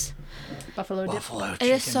makes. Buffalo dip. Buffalo It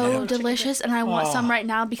is so dip. delicious, and I want some right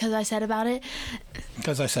now because I said about it.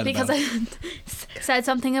 Because I said Because about I it. said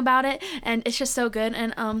something about it, and it's just so good.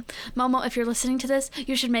 And Momo, if you're listening to this,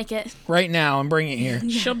 you should make it. Right now and bring it here.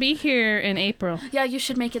 She'll be here in April. Yeah, you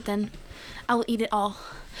should make it then. I will eat it all.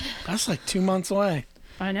 That's like 2 months away.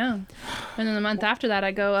 I know. And then the month after that,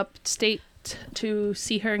 I go upstate to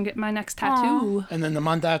see her and get my next tattoo. And then the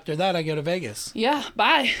month after that, I go to Vegas. Yeah,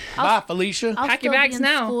 bye. Bye, Felicia. I'll Pack your still be bags in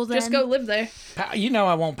now. school Just then. go live there. You know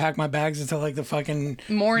I won't pack my bags until like the fucking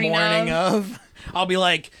Morning of. I'll be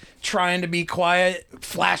like trying to be quiet,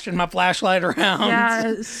 flashing my flashlight around.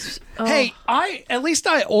 Yes. Oh. Hey, at least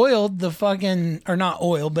I oiled the fucking, or not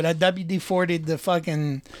oiled, but I WD-40'd the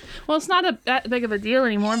fucking. Well, it's not that big of a deal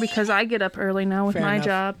anymore because I get up early now with Fair my enough.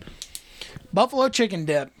 job. Buffalo chicken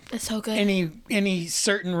dip. It's so good. Any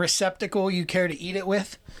certain receptacle you care to eat it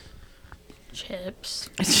with? Chips.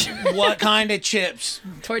 What kind of chips?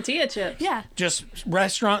 Tortilla chips. Yeah. Just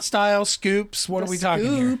restaurant style scoops? What are we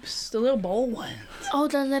talking here? Scoops, the little bowl ones. Oh,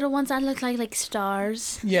 the little ones that look like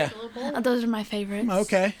stars. Yeah. Those are my favorites.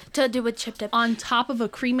 Okay. To do with chip dip. On top of a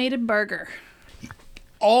cremated burger.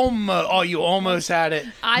 Almost. Oh, you almost had it.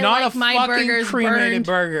 I Not like a my fucking burgers cremated burned.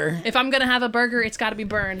 burger. If I'm gonna have a burger, it's got to be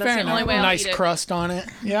burned. That's Fair the only enough. way I'll Nice eat it. crust on it.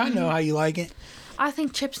 Yeah, I know how you like it. I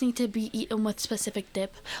think chips need to be eaten with specific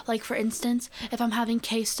dip. Like, for instance, if I'm having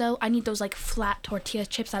queso, I need those, like, flat tortilla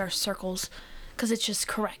chips that are circles. Because it's just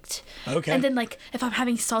correct. Okay. And then, like, if I'm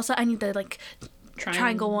having salsa, I need the, like,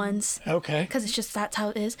 triangle ones. Okay. Because it's just that's how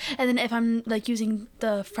it is. And then if I'm, like, using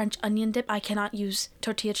the French onion dip, I cannot use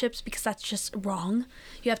tortilla chips because that's just wrong.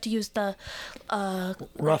 You have to use the,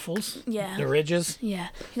 Ruffles. yeah. The ridges. Yeah.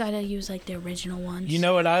 You gotta use, like, the original ones. You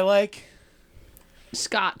know what I like?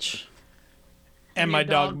 Scotch. And your my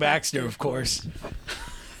dog dog Baxter, of course.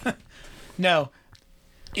 No.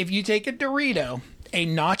 If you take a Dorito, a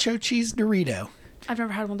nacho cheese Dorito, I've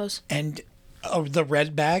never had one of those. and the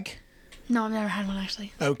red bag. No, I've never had one,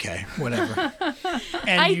 actually. Okay, whatever.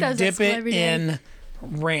 And I eat you those at dip school it every day. in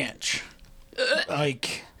ranch.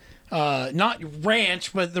 Like, not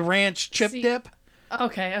ranch, but the ranch chip dip.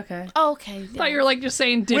 Okay. Oh, okay. I thought you were like just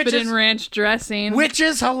saying dip Which it in is- ranch dressing. Which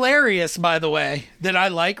is hilarious, by the way, that I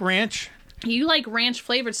like ranch. You like ranch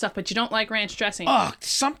flavored stuff, but you don't like ranch dressing. Oh,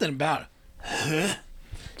 something about it.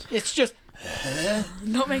 It's just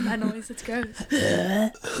Don't make that noise. It's gross.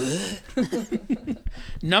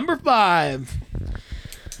 number 5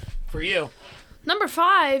 for you. Number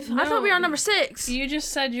 5? I thought we were on number 6. You just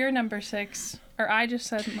said your number 6. Or I just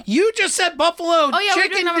said... You just said buffalo Oh, yeah, we're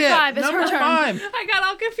chicken doing number dip. 5. It's her number turn. 5. I got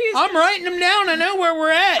all confused. I'm writing them down. I know where we're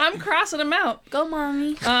at. I'm crossing them out. Go,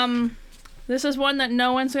 mommy. This is one that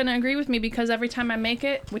no one's going to agree with me because every time I make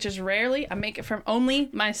it, which is rarely, I make it from only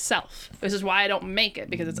myself. This is why I don't make it,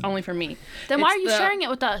 because it's only for me. Then why It's are you the- sharing it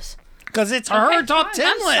with us? Because it's her Okay, top fine. 10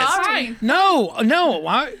 I'm list. sorry. No.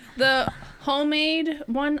 Why? The homemade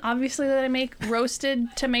one, obviously, that I make, roasted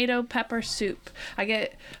tomato pepper soup. I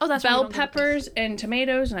get Oh, that's why you bell don't get peppers and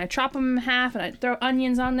tomatoes, and I chop them in half, and I throw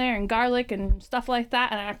onions on there and garlic and stuff like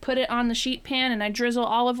that, and I put it on the sheet pan, and I drizzle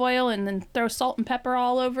olive oil, and then throw salt and pepper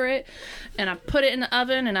all over it, and I put it in the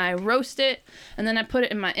oven, and I roast it, and then I put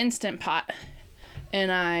it in my Instant Pot,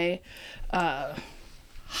 and I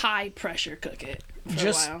high pressure cook it for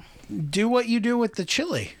Just a while. do what you do with the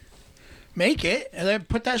chili. Make it and then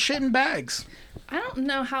put that shit in bags. I don't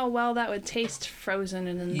know how well that would taste frozen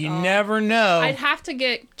and then You never know. I'd have to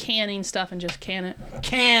get canning stuff and just can it.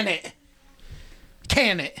 Can it.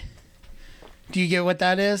 Can it. Do you get what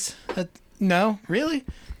that is? No? Really?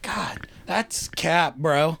 God, that's cap,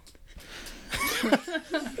 bro.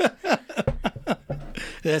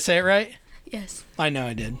 Did I say it right? Yes. I know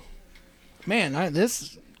I did. Man,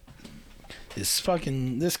 this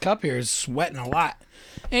cup here is sweating a lot.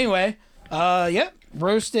 Anyway, yep,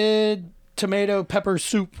 roasted tomato pepper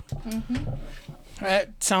soup.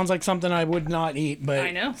 That sounds like something I would not eat, but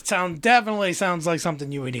I know. Definitely sounds like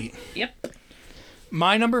something you would eat. Yep.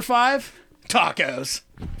 My number 5, tacos.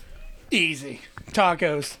 Easy.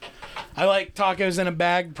 Tacos. I like tacos in a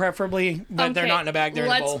bag, preferably, but they're not in a bag, they're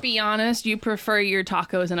in a bowl. Let's be honest, you prefer your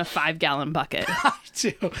tacos in a 5-gallon bucket. I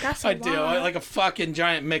do. That's I a do. lot. I like a fucking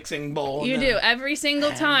giant mixing bowl. You do. Every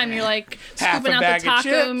single time you're like Half scooping a out bag the of taco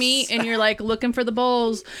chips. meat and you're like looking for the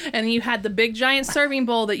bowls and you had the big giant serving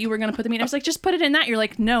bowl that you were going to put the meat. I was like, just put it in that. You're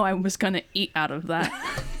like, no, I was going to eat out of that.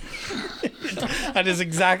 That is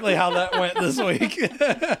exactly how that went this week.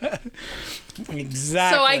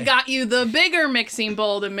 Exactly. So I got you the bigger mixing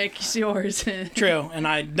bowl to mix yours in. True, and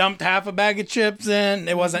I dumped half a bag of chips in.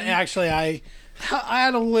 It wasn't actually. I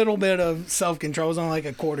had a little bit of self-control. It was only like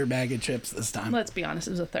a quarter bag of chips this time. Let's be honest,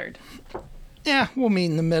 it was a third. Yeah, we'll meet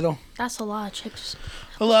in the middle. That's a lot of chips.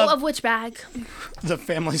 I love Of which bag? the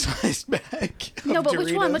family-sized bag. No, of but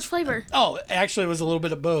which one? Doritos. Which flavor? Oh, actually, it was a little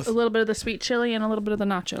bit of both. A little bit of the sweet chili and a little bit of the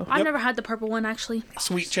nacho. I've never had the purple one, actually.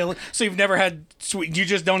 Sweet chili. So you've never had sweet? You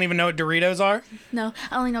just don't even know what Doritos are? No,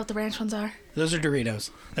 I only know what the ranch ones are. Those are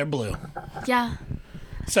Doritos. They're blue. Yeah,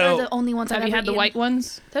 they're So the only ones I've Have you ever had the eaten. white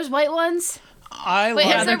ones? There's white ones. I Wait,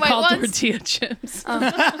 like. is there They're white called ones? tortilla chips.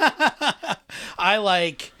 I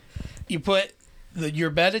like. You put your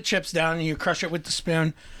bed of chips down and you crush it with the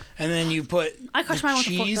spoon, and then you put I crush the mine with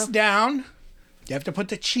a fork, cheese though. down. You have to put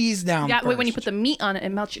the cheese down. Yeah, first. wait, when you put the meat on it, it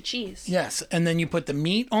melts your cheese. Yes, and then you put the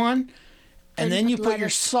meat on, and then you put your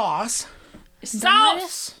lettuce. sauce,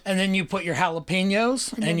 Sauce. and then you put your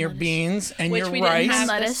jalapenos and then your lettuce. beans and Which your we rice, didn't have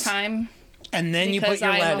Lettuce. this time and then you because put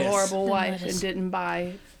your I'm lettuce. a horrible Then wife lettuce. and didn't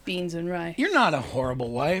buy beans and rice. You're not a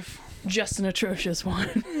horrible wife. Just an atrocious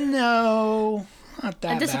one. No, not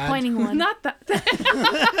that A disappointing one. Not that.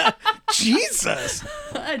 bad. Jesus,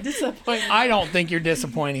 A disappointing. I don't think you're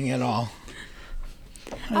disappointing at all.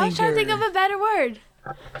 I was trying to think of a better word.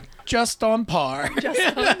 Just on par.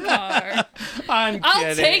 Just on par. I'm kidding.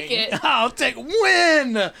 I'll take it. I'll take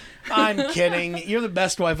win. I'm kidding. You're the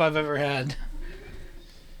best wife I've ever had.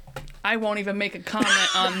 I won't even make a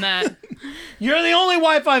comment on that. You're the only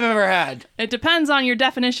wife I've ever had. It depends on your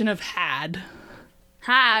definition of had.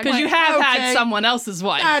 Hi. Because you have okay. had someone else's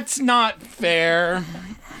wife. That's not fair.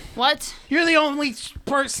 What? You're the only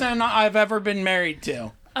person I've ever been married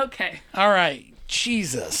to. Okay. All right.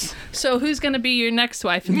 Jesus. So who's going to be your next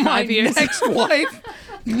wife in My 5 years? next wife?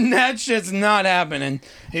 That shit's not happening.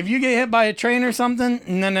 If you get hit by a train or something,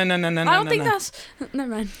 no. I don't think that's. Never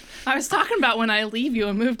mind. I was talking about when I leave you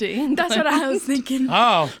and move to England. That's what I was thinking.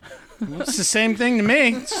 Oh, it's the same thing to me.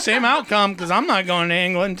 It's the same outcome because I'm not going to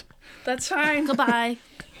England. That's fine. Goodbye.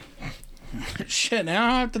 Shit, now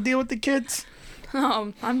I have to deal with the kids.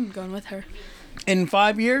 I'm going with her. In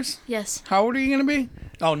 5 years? Yes. How old are you going to be?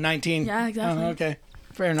 Oh, 19. Yeah, exactly. Oh, okay.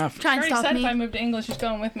 Fair enough. Try I and already stop said me. if I move to England, she's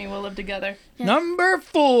going with me. We'll live together. Yeah. Number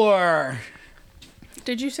 4.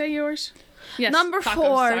 Did you say yours? Yes. Number tacos,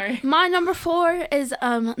 4. Sorry. My number 4 is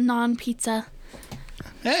non pizza.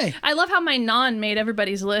 Hey, I love how my naan made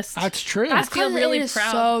everybody's list. that's true. I feel really it is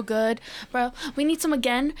proud. so good, bro. We need some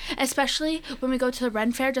again, especially when we go to the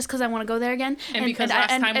Ren Fair, just because I want to go there again. and because last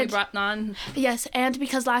time we brought naan. Yes, and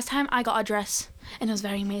because last time I got a dress, and it was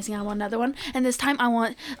very amazing. I want another one, and this time I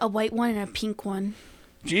want a white one and a pink one.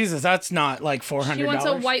 Jesus, that's not like $400. She wants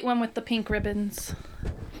a white one with the pink ribbons.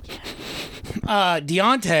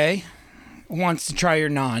 Deontay wants to try your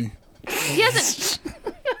naan. He hasn't.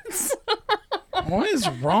 What is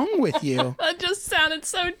wrong with you? That just sounded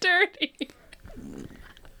so dirty.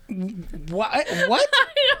 What? What?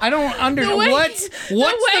 I don't understand. way- What's way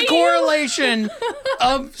the you- correlation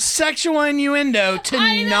of sexual innuendo to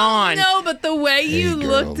naan? No, but the way you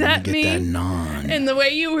looked at me naan. and the way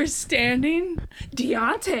you were standing,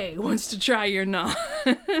 Deontay wants to try your naan.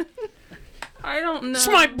 I don't know. It's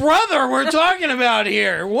my brother we're talking about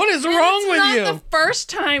here. What is wrong with It's you? not the first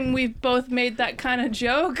time we've both made that kind of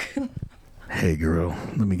joke. Hey, girl,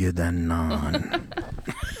 let me get that naan.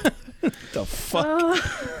 The fuck?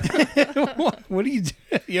 What are you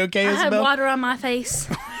doing? You okay, I had Isabel? water on my face.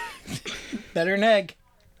 Better than egg.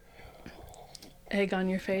 egg on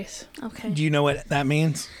your face. Okay. Do you know what that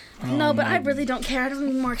means? No, but I really don't care. I don't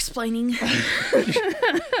need more explaining.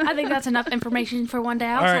 I think that's enough information for one day.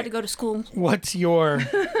 I also right. had to go to school. What's your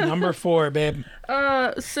number 4, babe?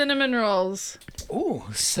 Cinnamon rolls. Ooh,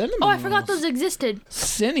 cinnamon Oh, I forgot rolls. those existed.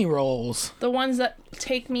 Cinny rolls. The ones that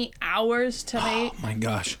take me hours to make. Oh my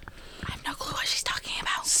gosh. I have no clue what she's talking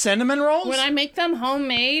about. Cinnamon rolls? When I make them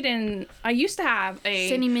homemade, and I used to have a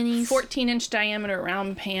Cinny minis. 14-inch diameter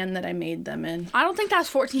round pan that I made them in. I don't think that's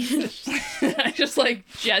 14. I just like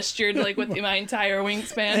gestured like with my entire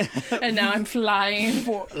wingspan, and now I'm flying.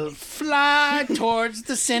 Fly towards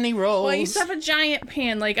the cinny rolls. Well, I used to have a giant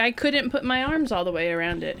pan. Like I couldn't put my arms all the way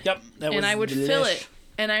around it. Yep, that was and I would fill delish. it.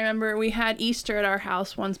 And I remember we had Easter at our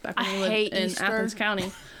house once back when I we lived hate in Easter. Athens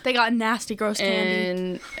County. They got nasty, gross candy.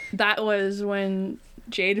 And that was when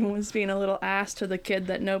Jaden was being a little ass to the kid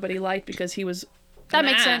that nobody liked because he was That an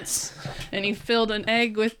makes ass. sense. And he filled an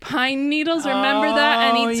egg with pine needles. Remember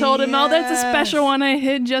that? And he told him, "Oh, that's a yes. special one I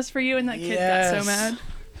hid just for you." And that kid got so Yes.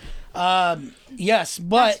 mad. Yes,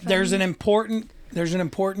 but there's an important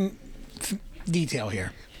detail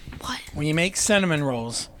here. What? When you make cinnamon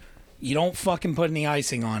rolls, you don't fucking put any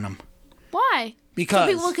icing on them Why? because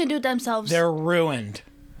Some people can do it themselves. they're ruined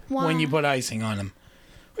Why? when you put icing on them.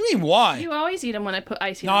 What do you mean, why? You always eat them when I put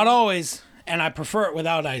icing Not on always, and I prefer it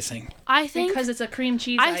without icing. I think because it's a cream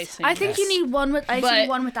cheese I icing. think you need one with icing, But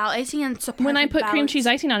one without icing, and it's a when I perfect put cream balance. cheese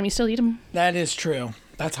icing on them, you still eat them. That is true.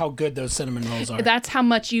 That's how good those cinnamon rolls are. That's how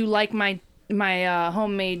much you like my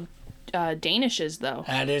homemade Danishes, though.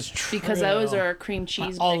 That is true. Because those are cream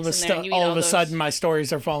cheese. all of a mix in there, and you eat all of a those. sudden my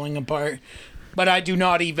stories are falling apart. But I do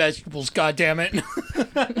not eat vegetables, God damn it.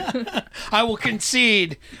 I will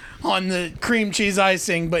concede on the cream cheese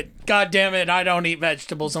icing, but God damn it, I don't eat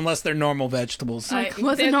vegetables unless they're normal vegetables.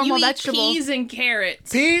 what's a normal you eat vegetable? Peas and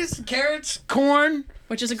carrots, Peas, carrots, corn.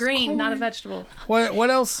 which is a green, not a vegetable. What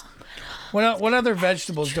else? What other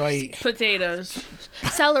vegetables do I eat? Potatoes.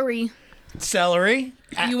 Celery. Celery,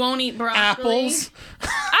 You won't eat broccoli. apples.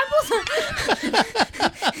 No,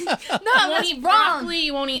 You won't eat broccoli.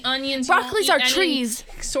 You won't eat onions. you won't Broccolis eat are any trees.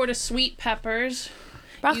 Sort of sweet peppers.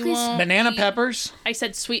 Broccoli's. won't- Banana eat- peppers. I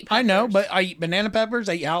said sweet peppers. I know, but I eat banana peppers.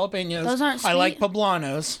 I eat jalapenos. Those aren't I like sweet.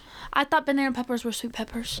 poblanos. I thought banana peppers were sweet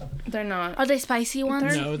peppers. they're not. Are they spicy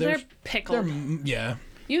ones? No, they're they're pickled. yeah.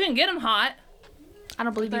 You can get them hot. I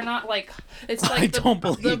don't believe They're you. not like it's I like don't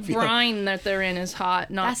the believe you. brine that they're in is hot,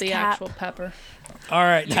 not That's the cap. actual pepper. All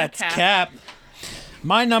right, that's Cap. Cap.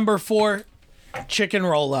 My number 4, chicken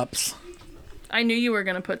roll-ups. I knew you were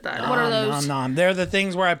gonna put that. What are those? Nom. They're the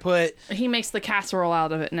things where I put, He makes the casserole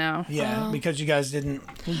out of it now. because you guys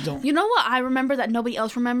don't. You know what I remember that nobody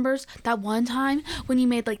else remembers? That one time when you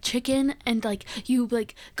made like chicken and like you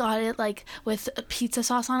like got it like with a pizza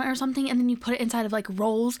sauce on it or something, and then you put it inside of like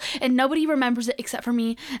rolls, and nobody remembers it except for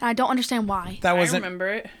me, and I don't understand why. That I wasn't. remember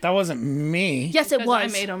it. That wasn't me. Yes, it Because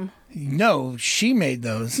was. I made them. No, she made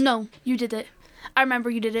those. No, you did it. I remember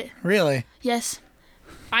you did it. Really? Yes.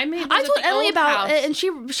 I made. I those told at the Emily old about house. it,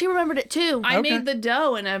 and she remembered it too. I Okay. made the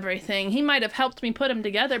dough and everything. He might have helped me put them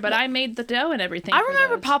together, but I made the dough and everything. I for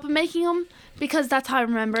remember those. Papa making them because that's how I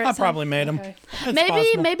remember it. I so- probably made them. Okay.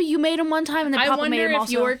 Maybe you made them one time and then I Papa made wonder them if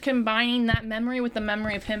also. you're combining that memory with the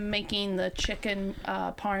memory of him making the chicken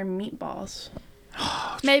parm meatballs.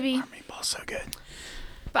 Maybe, Meatballs so good.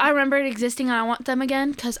 but I remember it existing and I want them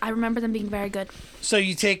again because I remember them being very good. So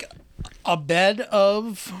you take a bed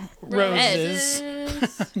of roses.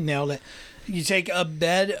 Nailed it. You take a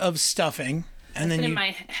bed of stuffing, and Been then in you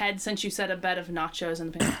my head since you said a bed of nachos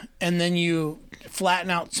and and then you flatten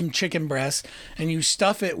out some chicken breasts, and you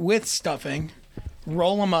stuff it with stuffing,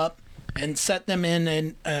 roll them up, and set them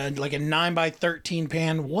in like a 9x13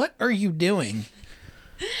 pan. What are you doing?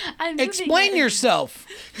 I'm Explain yourself.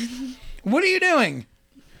 What are you doing?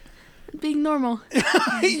 being normal.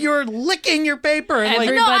 You're licking your paper. And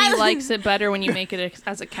everybody likes it better when you make it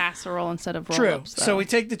as a casserole instead of True. roll-ups. So we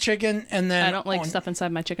take the chicken and then I don't like on, stuff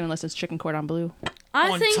inside my chicken unless it's chicken cordon bleu. I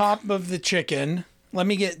on think top of the chicken. Let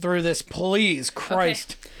me get through this, please,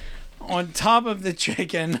 Christ. On top of the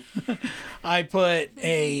chicken, I put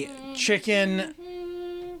a chicken.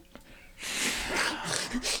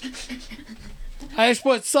 I just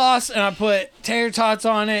put sauce and I put tater tots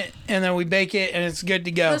on it, and then we bake it, and it's good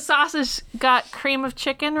to go. The sausage got cream of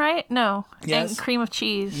chicken, right? No. Yes. And cream of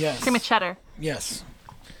cheese. Yes. Cream of cheddar. Yes.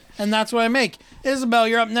 And that's what I make. Isabel,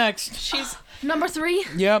 you're up next. She's number 3.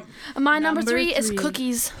 Yep. My number Number 3 is three.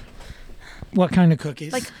 cookies, What kind of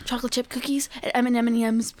cookies? like chocolate chip cookies and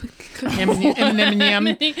M&M's. M&M.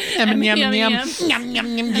 M&M. Yum, yum,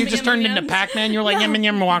 yum. You just turned into M&Ms. Pac-Man. You're like, No.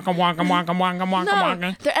 M&M, waka, waka, waka, waka, waka, waka, No,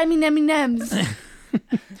 waka. they're M&M's.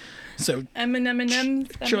 So M&M's,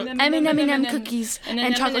 M&M cookies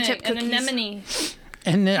and chocolate chip cookies. Anemone.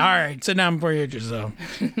 and then, all right, sit down before you hit yourself.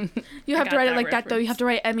 You have to got write it that like that though. You have to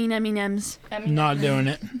write M&M's. Not doing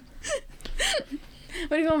it.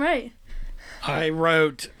 What are you gonna write? I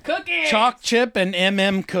wrote Cookies. chalk chip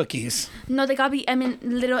and cookies. No, they gotta be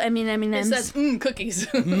little It M&M's. says cookies.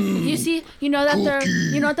 You see, you know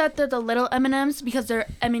that they're the little M&M's because they're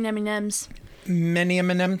M&M's. Many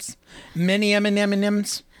M&M's. Many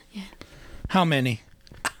M&M's. Yeah. How many?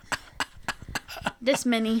 This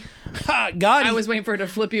many. Ha, got it. I was waiting for her to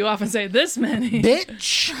flip you off and say this many.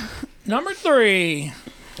 Bitch. Number 3.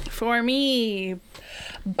 For me,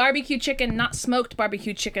 barbecue chicken, not smoked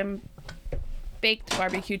barbecue chicken, baked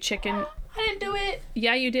barbecue chicken. I didn't do it.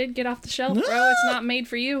 Yeah, you did. Get off the shelf, bro. It's not made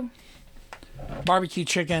for you. Barbecue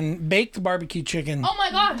chicken. Baked barbecue chicken. Oh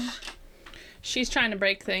my gosh. She's trying to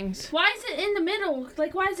break things Why is it in the middle?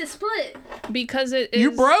 Like, why is it split? because it is.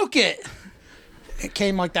 You broke it. It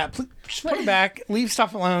came like that. Just put it back. Leave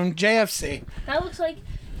stuff alone. JFC. That looks like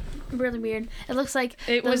really weird. It looks like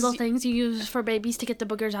It those was- little things you use for babies to get the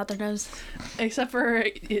boogers out their nose. Except for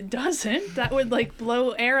it doesn't. That would like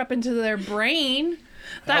blow air up into their brain.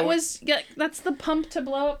 That was that's the pump to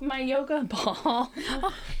blow up my yoga ball.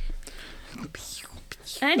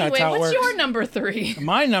 Anyway, That's how it what's works. your number 3?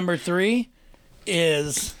 My number 3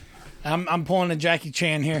 is I'm pulling a Jackie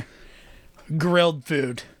Chan here. Grilled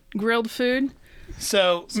food. Grilled food,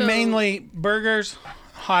 So mainly burgers,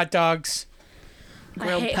 hot dogs.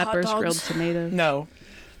 grilled hate hot peppers, dogs. grilled tomatoes. No,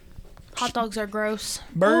 Hot dogs are gross.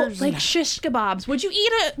 burgers. Like shish kebabs. Would you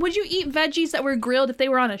eat veggies that were grilled if they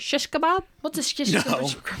were on a shish kebab? What's a shish No.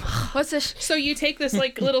 kebab? What's this? So you take this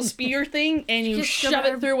like little spear thing and you Shish shove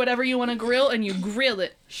it kebab. through whatever you want to grill and you grill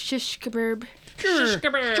it. Shish kebab. Shish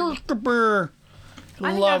kebab. I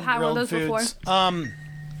think Love I've had one of grilled those foods.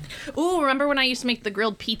 Ooh, remember when I used to make the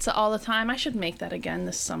grilled pizza all the time? I should make that again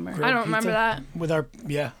this summer. I don't remember that. With our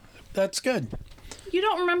that's good. You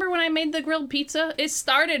don't remember when I made the grilled pizza? It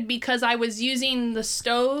started because I was using the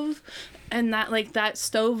stove and that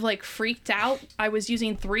stove freaked out. I was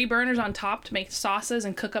using 3 burners on top to make sauces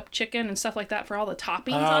and cook up chicken and stuff like that for all the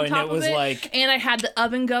toppings on and top it was of it. like- And I had the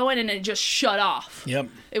oven going and it just shut off. Yep.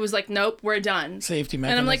 It was like, nope, we're done. Safety And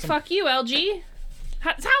mechanism. I'm like, fuck you, LG.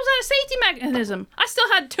 How's that a safety mechanism? I still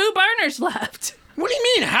had 2 burners left. What do you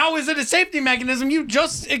mean? How is it a safety mechanism? You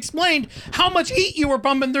just explained how much heat you were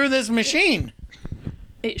pumping through this machine.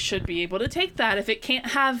 It should be able to take that. If it can't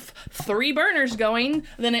have 3 burners going,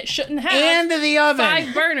 then it shouldn't have And the oven.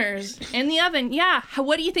 5 burners in the oven. Yeah.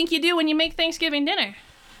 What do you think you do when you make Thanksgiving dinner?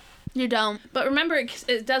 You don't. But remember,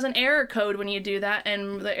 it does an error code when you do that,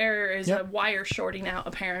 and the error is Yep. a wire shorting out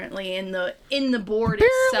apparently in the board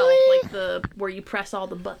itself, like the where you press all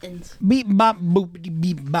the buttons. Beep bop boop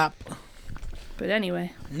beep bop. But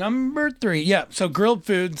anyway, Number 3. Yeah. So grilled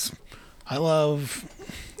foods. I love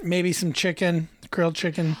maybe some chicken, grilled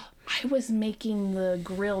chicken. I was making the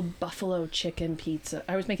grilled buffalo chicken pizza.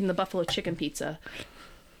 I was making the buffalo chicken pizza.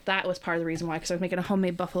 That was part of the reason why, because I was making a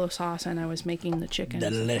homemade buffalo sauce and I was making the chicken. and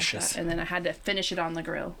stuff like Delicious. that, and then I had to finish it on the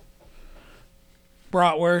grill.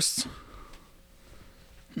 Bratwurst.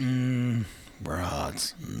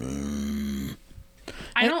 Brats.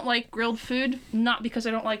 I don't like grilled food, not because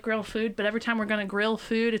I don't like grilled food, but every time we're going to grill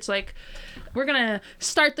food, it's like, we're going to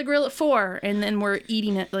start the grill at 4, and then we're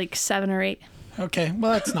eating at like 7 or 8. Okay,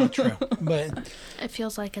 well that's not true. But It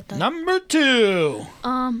feels like it though. number 2.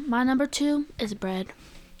 My number 2 is bread.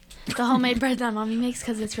 The homemade bread that mommy makes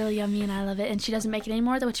because it's really yummy and I love it. And she doesn't make it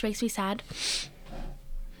anymore, which makes me sad.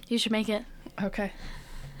 You should make it. Okay.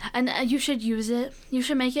 And you should use it. You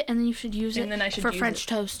should make it and then you should use And it then I should for use French it.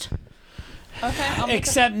 toast. Okay. I'll make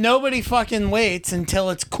Except nobody fucking waits until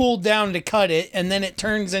it's cooled down to cut it, and then it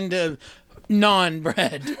turns into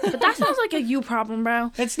non-bread. But that sounds like a you problem,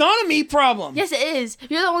 bro. It's not a me problem. Yes, it is.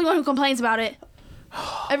 You're the only one who complains about it.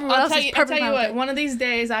 Everyone I'll else tell is you perfectly fine with what, it. one of these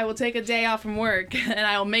days I will take a day off from work and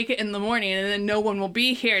I'll make it in the morning and then no one will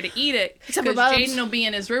be here to eat it. Except for Because Bubs. Jaden will be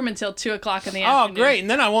in his room until 2 o'clock in the Oh, afternoon. great. And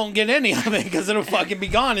then I won't get any of it because it'll fucking be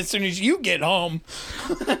gone as soon as you get home.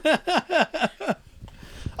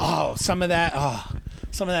 Oh, some of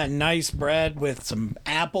that nice bread with some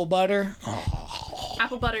apple butter. Oh,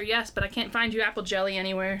 Apple butter, yes, but I can't find you apple jelly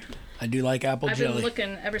anywhere. I do like apple I've jelly. been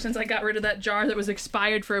looking ever since I got rid of that jar that was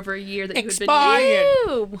expired for over a year that you had been Expired.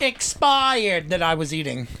 Ew. Expired that I was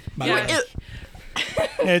eating. By the Yeah.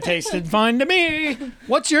 way. It tasted fine to me.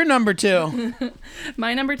 What's your number 2?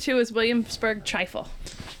 My number 2 is Williamsburg trifle.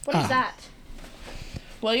 What is that?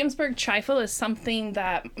 Williamsburg trifle is something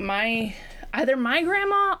that either my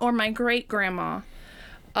grandma or my great grandma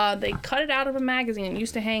They cut it out of a magazine. It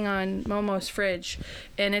used to hang on Momo's fridge,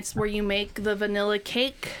 and it's where you make the vanilla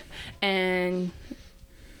cake. And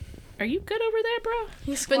are you good over there, bro?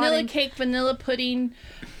 He's vanilla squatting. cake, vanilla pudding,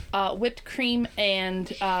 whipped cream,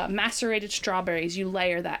 and macerated strawberries. You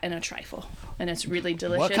layer that in a trifle, and it's really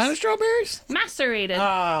delicious. What kind of strawberries? Macerated,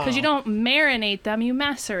 Oh. because you don't marinate them, you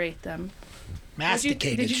macerate them.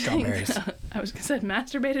 Masticated Did you strawberries. Think, I was gonna say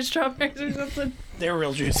masturbated strawberries or something. They're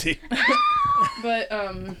real juicy. But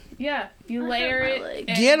yeah, you layer my it. leg.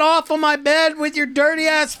 And, Get off of my bed with your dirty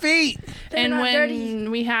ass feet. They're and not when dirty.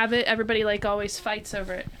 we have it, everybody like always fights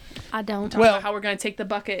over it. I don't. Well- About how we're gonna take the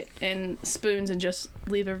bucket and spoons and just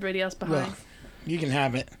leave everybody else behind. Well, you can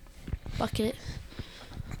have it. Bucket.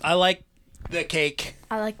 I like the cake.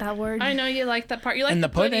 I like that word. I know you like that part. You like And the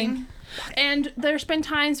the pudding. And there's been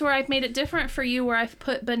times where I've made it different for you, where I've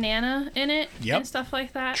put banana in it Yep. and stuff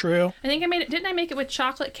like that. True. I think I made it. Didn't I make it with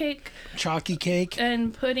chocolate cake Chalky cake.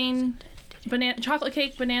 and pudding? Chocolate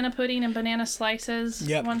cake, banana pudding, and banana slices.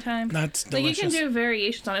 Yep. One time. That's Like you delicious. can do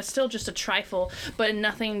variations on it. It's still just a trifle, but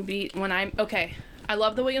nothing beat when I'm okay. I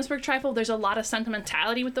love the Williamsburg trifle. There's a lot of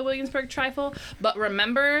sentimentality with the Williamsburg trifle, but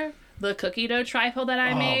remember the cookie dough trifle that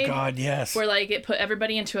I Oh made, God, yes. where like it put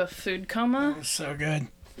everybody into a food coma. So good.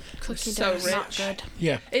 Cookie so dough is not rich. good.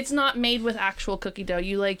 Yeah. It's not made with actual cookie dough.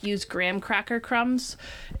 You like use graham cracker crumbs,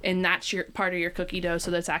 and that's your part of your cookie dough, so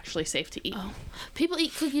that's actually safe to eat. Oh. People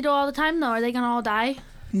eat cookie dough all the time, though. Are they gonna all die?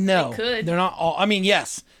 No. They could. They're not all. I mean,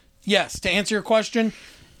 yes. Yes. To answer your question,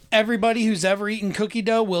 everybody who's ever eaten cookie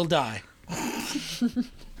dough will die.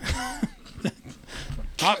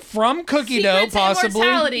 Not from cookie dough, Secrets to possibly.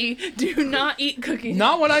 immortality, do not eat cookie dough.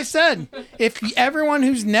 Not what I said. If everyone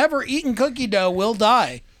who's never eaten cookie dough will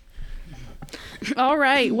die. All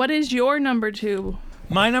right, what is your number 2?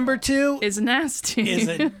 My number 2 Is nasty. is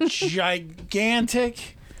a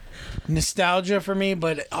gigantic nostalgia for me,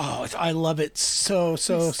 but I love it so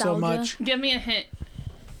Nostalgia? much. Give me a hint.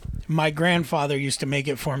 My grandfather used to make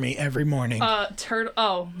it for me every morning. Turtle.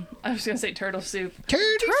 Oh, I was gonna say turtle soup.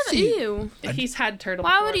 Turtle soup. Ew. He's had turtle.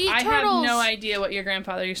 Why would before. he eat I turtles? have no idea what your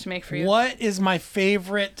grandfather used to make for you. What is my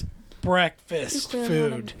favorite breakfast Just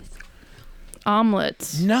food?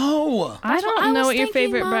 Omelets. No. I That's what don't I know was what your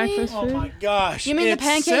thinking, favorite Mommy. breakfast Oh food. my gosh. You mean the it's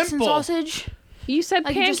pancakes simple. and sausage? You said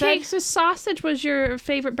Like you just pancakes with sausage was your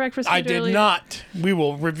favorite breakfast food I did earlier. not. We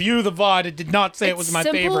will review the VOD. It did not say it It's was my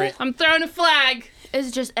simple. favorite. I'm throwing a flag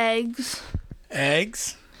It's just eggs.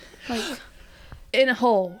 Eggs, Like, in a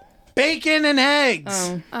hole. bacon, and eggs.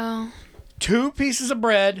 Oh. oh. 2 pieces of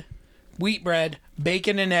bread, wheat bread,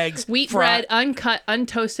 bacon, and eggs. Wheat fried- bread, uncut,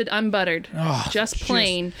 untoasted, unbuttered. Oh, just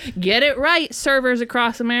plain. Get it right, servers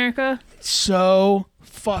across America. So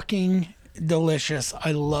fucking delicious.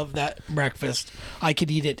 I love that breakfast. I could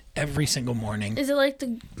eat it every single morning. Is it like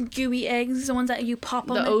the gooey eggs, the ones that you pop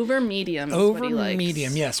on? The over medium is Over what he likes.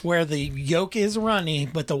 medium, yes, where the yolk is runny,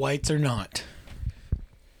 but the whites are not.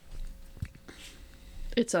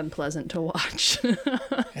 It's unpleasant to watch.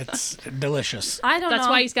 It's delicious. I don't know. That's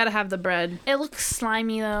why he's got to have the bread. It looks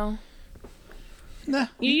slimy though. Nah,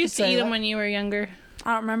 You used to could say eat them that. when you were younger.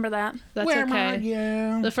 I don't remember that. That's Where am I? okay.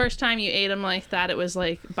 Yeah. The first time you ate them like that, it was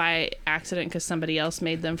like by accident because somebody else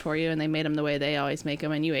made them for you and they made them the way they always make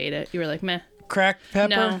them and you ate it. You were like, meh. Cracked pepper.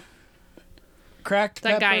 No, Cracked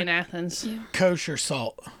that pepper. guy in Athens. Kosher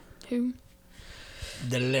salt. Who?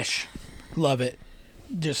 Delish. Love it.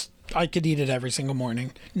 Just, I could eat it every single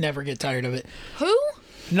morning. Never get tired of it. Who?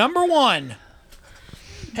 Number 1.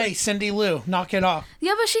 Hey, Cindy Lou, knock it off.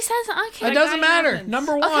 Yeah, but she says I It can't. doesn't guy in matter. Athens.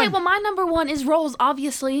 Number 1. Okay, well, my number 1 is rolls,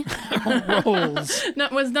 obviously. rolls. No,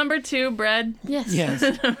 was number 2 bread? Yes. Yes.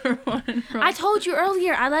 Number 1. I told you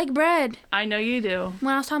earlier I like bread I know you do.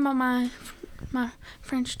 when I was talking about my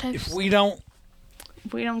French toast. If we don't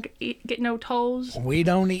We don't get no tolls.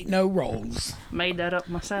 eat no rolls. Made that up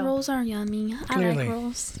myself. Rolls are yummy. I Clearly. like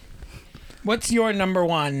rolls. What's your number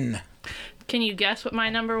 1? Can you guess what my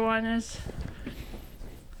number 1 is?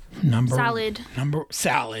 Salad.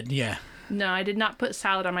 Salad, yeah. No, I did not put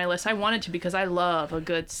salad on my list. I wanted to because I love a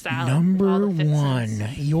good salad. All Number the fixins. 1.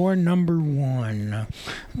 Your number 1.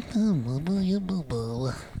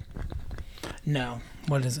 No.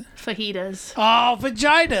 What is it? Fajitas. Oh,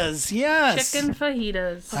 vaginas. Yes. Chicken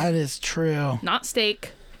fajitas. That is true. Not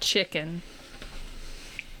steak, chicken.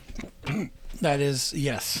 That is,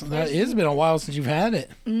 yes. That has been a while since you've had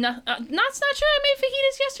it. No, that's not true. I made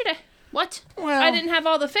fajitas yesterday. What? Well, I didn't have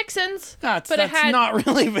all the fixins. That's but it had- not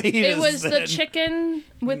really fajitas. It was the then. chicken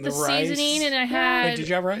with And the, the rice. seasoning, and I had. Wait, did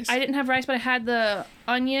you have rice? I didn't have rice, but I had the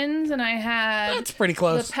onions, and I had That's pretty the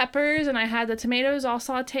close. peppers, and I had the tomatoes all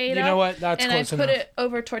sautéed. You know what? That's and close I put enough. it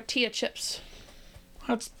over tortilla chips.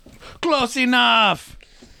 That's close enough.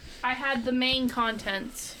 I had the main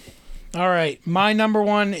contents. All right. My number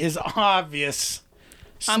one is obvious.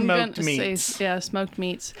 I'm Smoked gonna meats. say smoked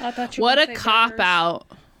meats. I thought you were What gonna a say cop burgers. out.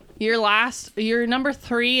 Your number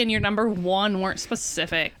 3 and your number 1 weren't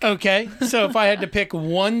specific. Okay. So if I had to pick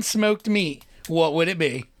one smoked meat, what would it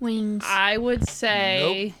be? Wings. I would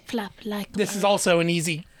say Flap like. This is also an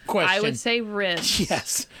easy question. I would say ribs.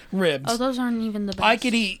 yes, ribs. Oh, those aren't even the best. I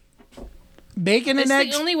could eat bacon It's and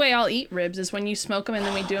eggs, the only way I'll eat ribs is when you smoke them and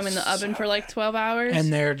then we do them in the oven for like 12 hours.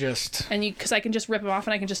 and they're just And because I can just rip them off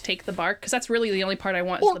and I can just take the bark because that's really the only part I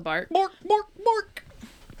want is the bark. Bork, bork, bork.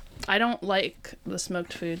 I don't like the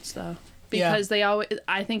smoked foods though Yeah. because they always.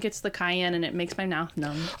 I think it's the cayenne and it makes my mouth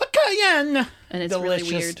numb A cayenne. and it's Delicious.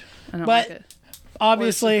 really weird. I don't But like it.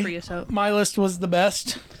 obviously, creosote. my list was the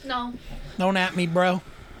best. No, Don't at me, bro.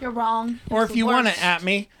 you're wrong. Or It's if you the want worst. to at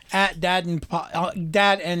me, at Dad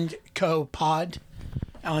and Co Pod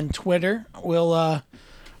on Twitter. We'll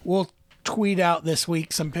tweet out this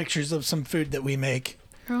week some pictures of some food that we make.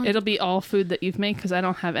 It'll be all food that you've made because I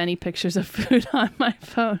don't have any pictures of food on my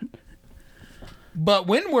phone. But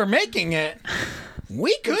when we're making it,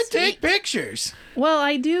 we could take pictures. Well,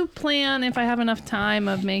 I do plan if I have enough time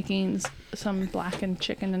of making some blackened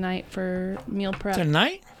chicken tonight for meal prep.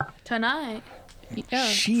 Tonight? Tonight. Yeah.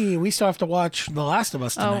 Gee, we still have to watch The Last of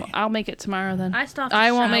Us Oh, tonight. I'll make it tomorrow then. I still have to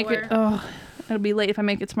I won't make it. shower. Oh, it'll be late if I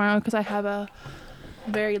make it tomorrow because I have a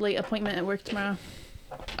very late appointment at work tomorrow.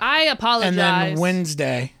 I apologize. And then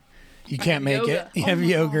Wednesday, you can't make yoga. it. You have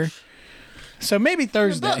yoga. So maybe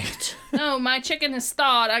Thursday. No, my chicken is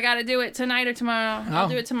thawed. I got to do it tonight or tomorrow. I'll Oh.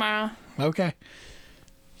 do it tomorrow. Okay.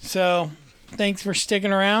 So, thanks for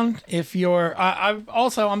sticking around. If you're,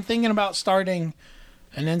 I'm thinking about starting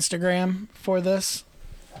an Instagram for this,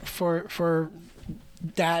 for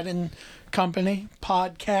Dad and Company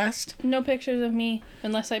podcast. No pictures of me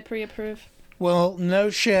unless I pre-approve. Well, no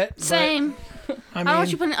shit. but, Same. I I don't want mean,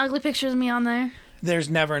 you putting ugly pictures of me on there. there's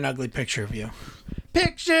never an ugly picture of you.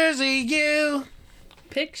 Pictures of you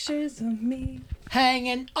Pictures of me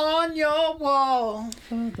hanging on your wall.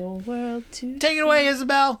 for the world to Take it away,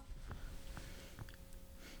 Isabel.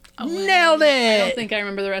 Away. Nailed I don't it. think I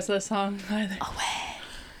remember the rest of the song either.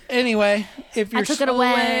 Anyway, if you're I took it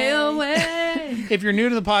away. Away. if you're new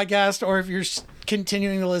to the podcast or if you're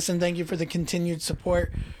continuing to listen, thank you for the continued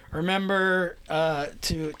support. Remember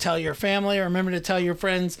to tell your family. Remember to tell your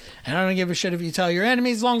friends. And I don't give a shit if you tell your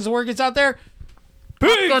enemies as long as the word gets out there.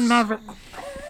 Peace. Good Maverick.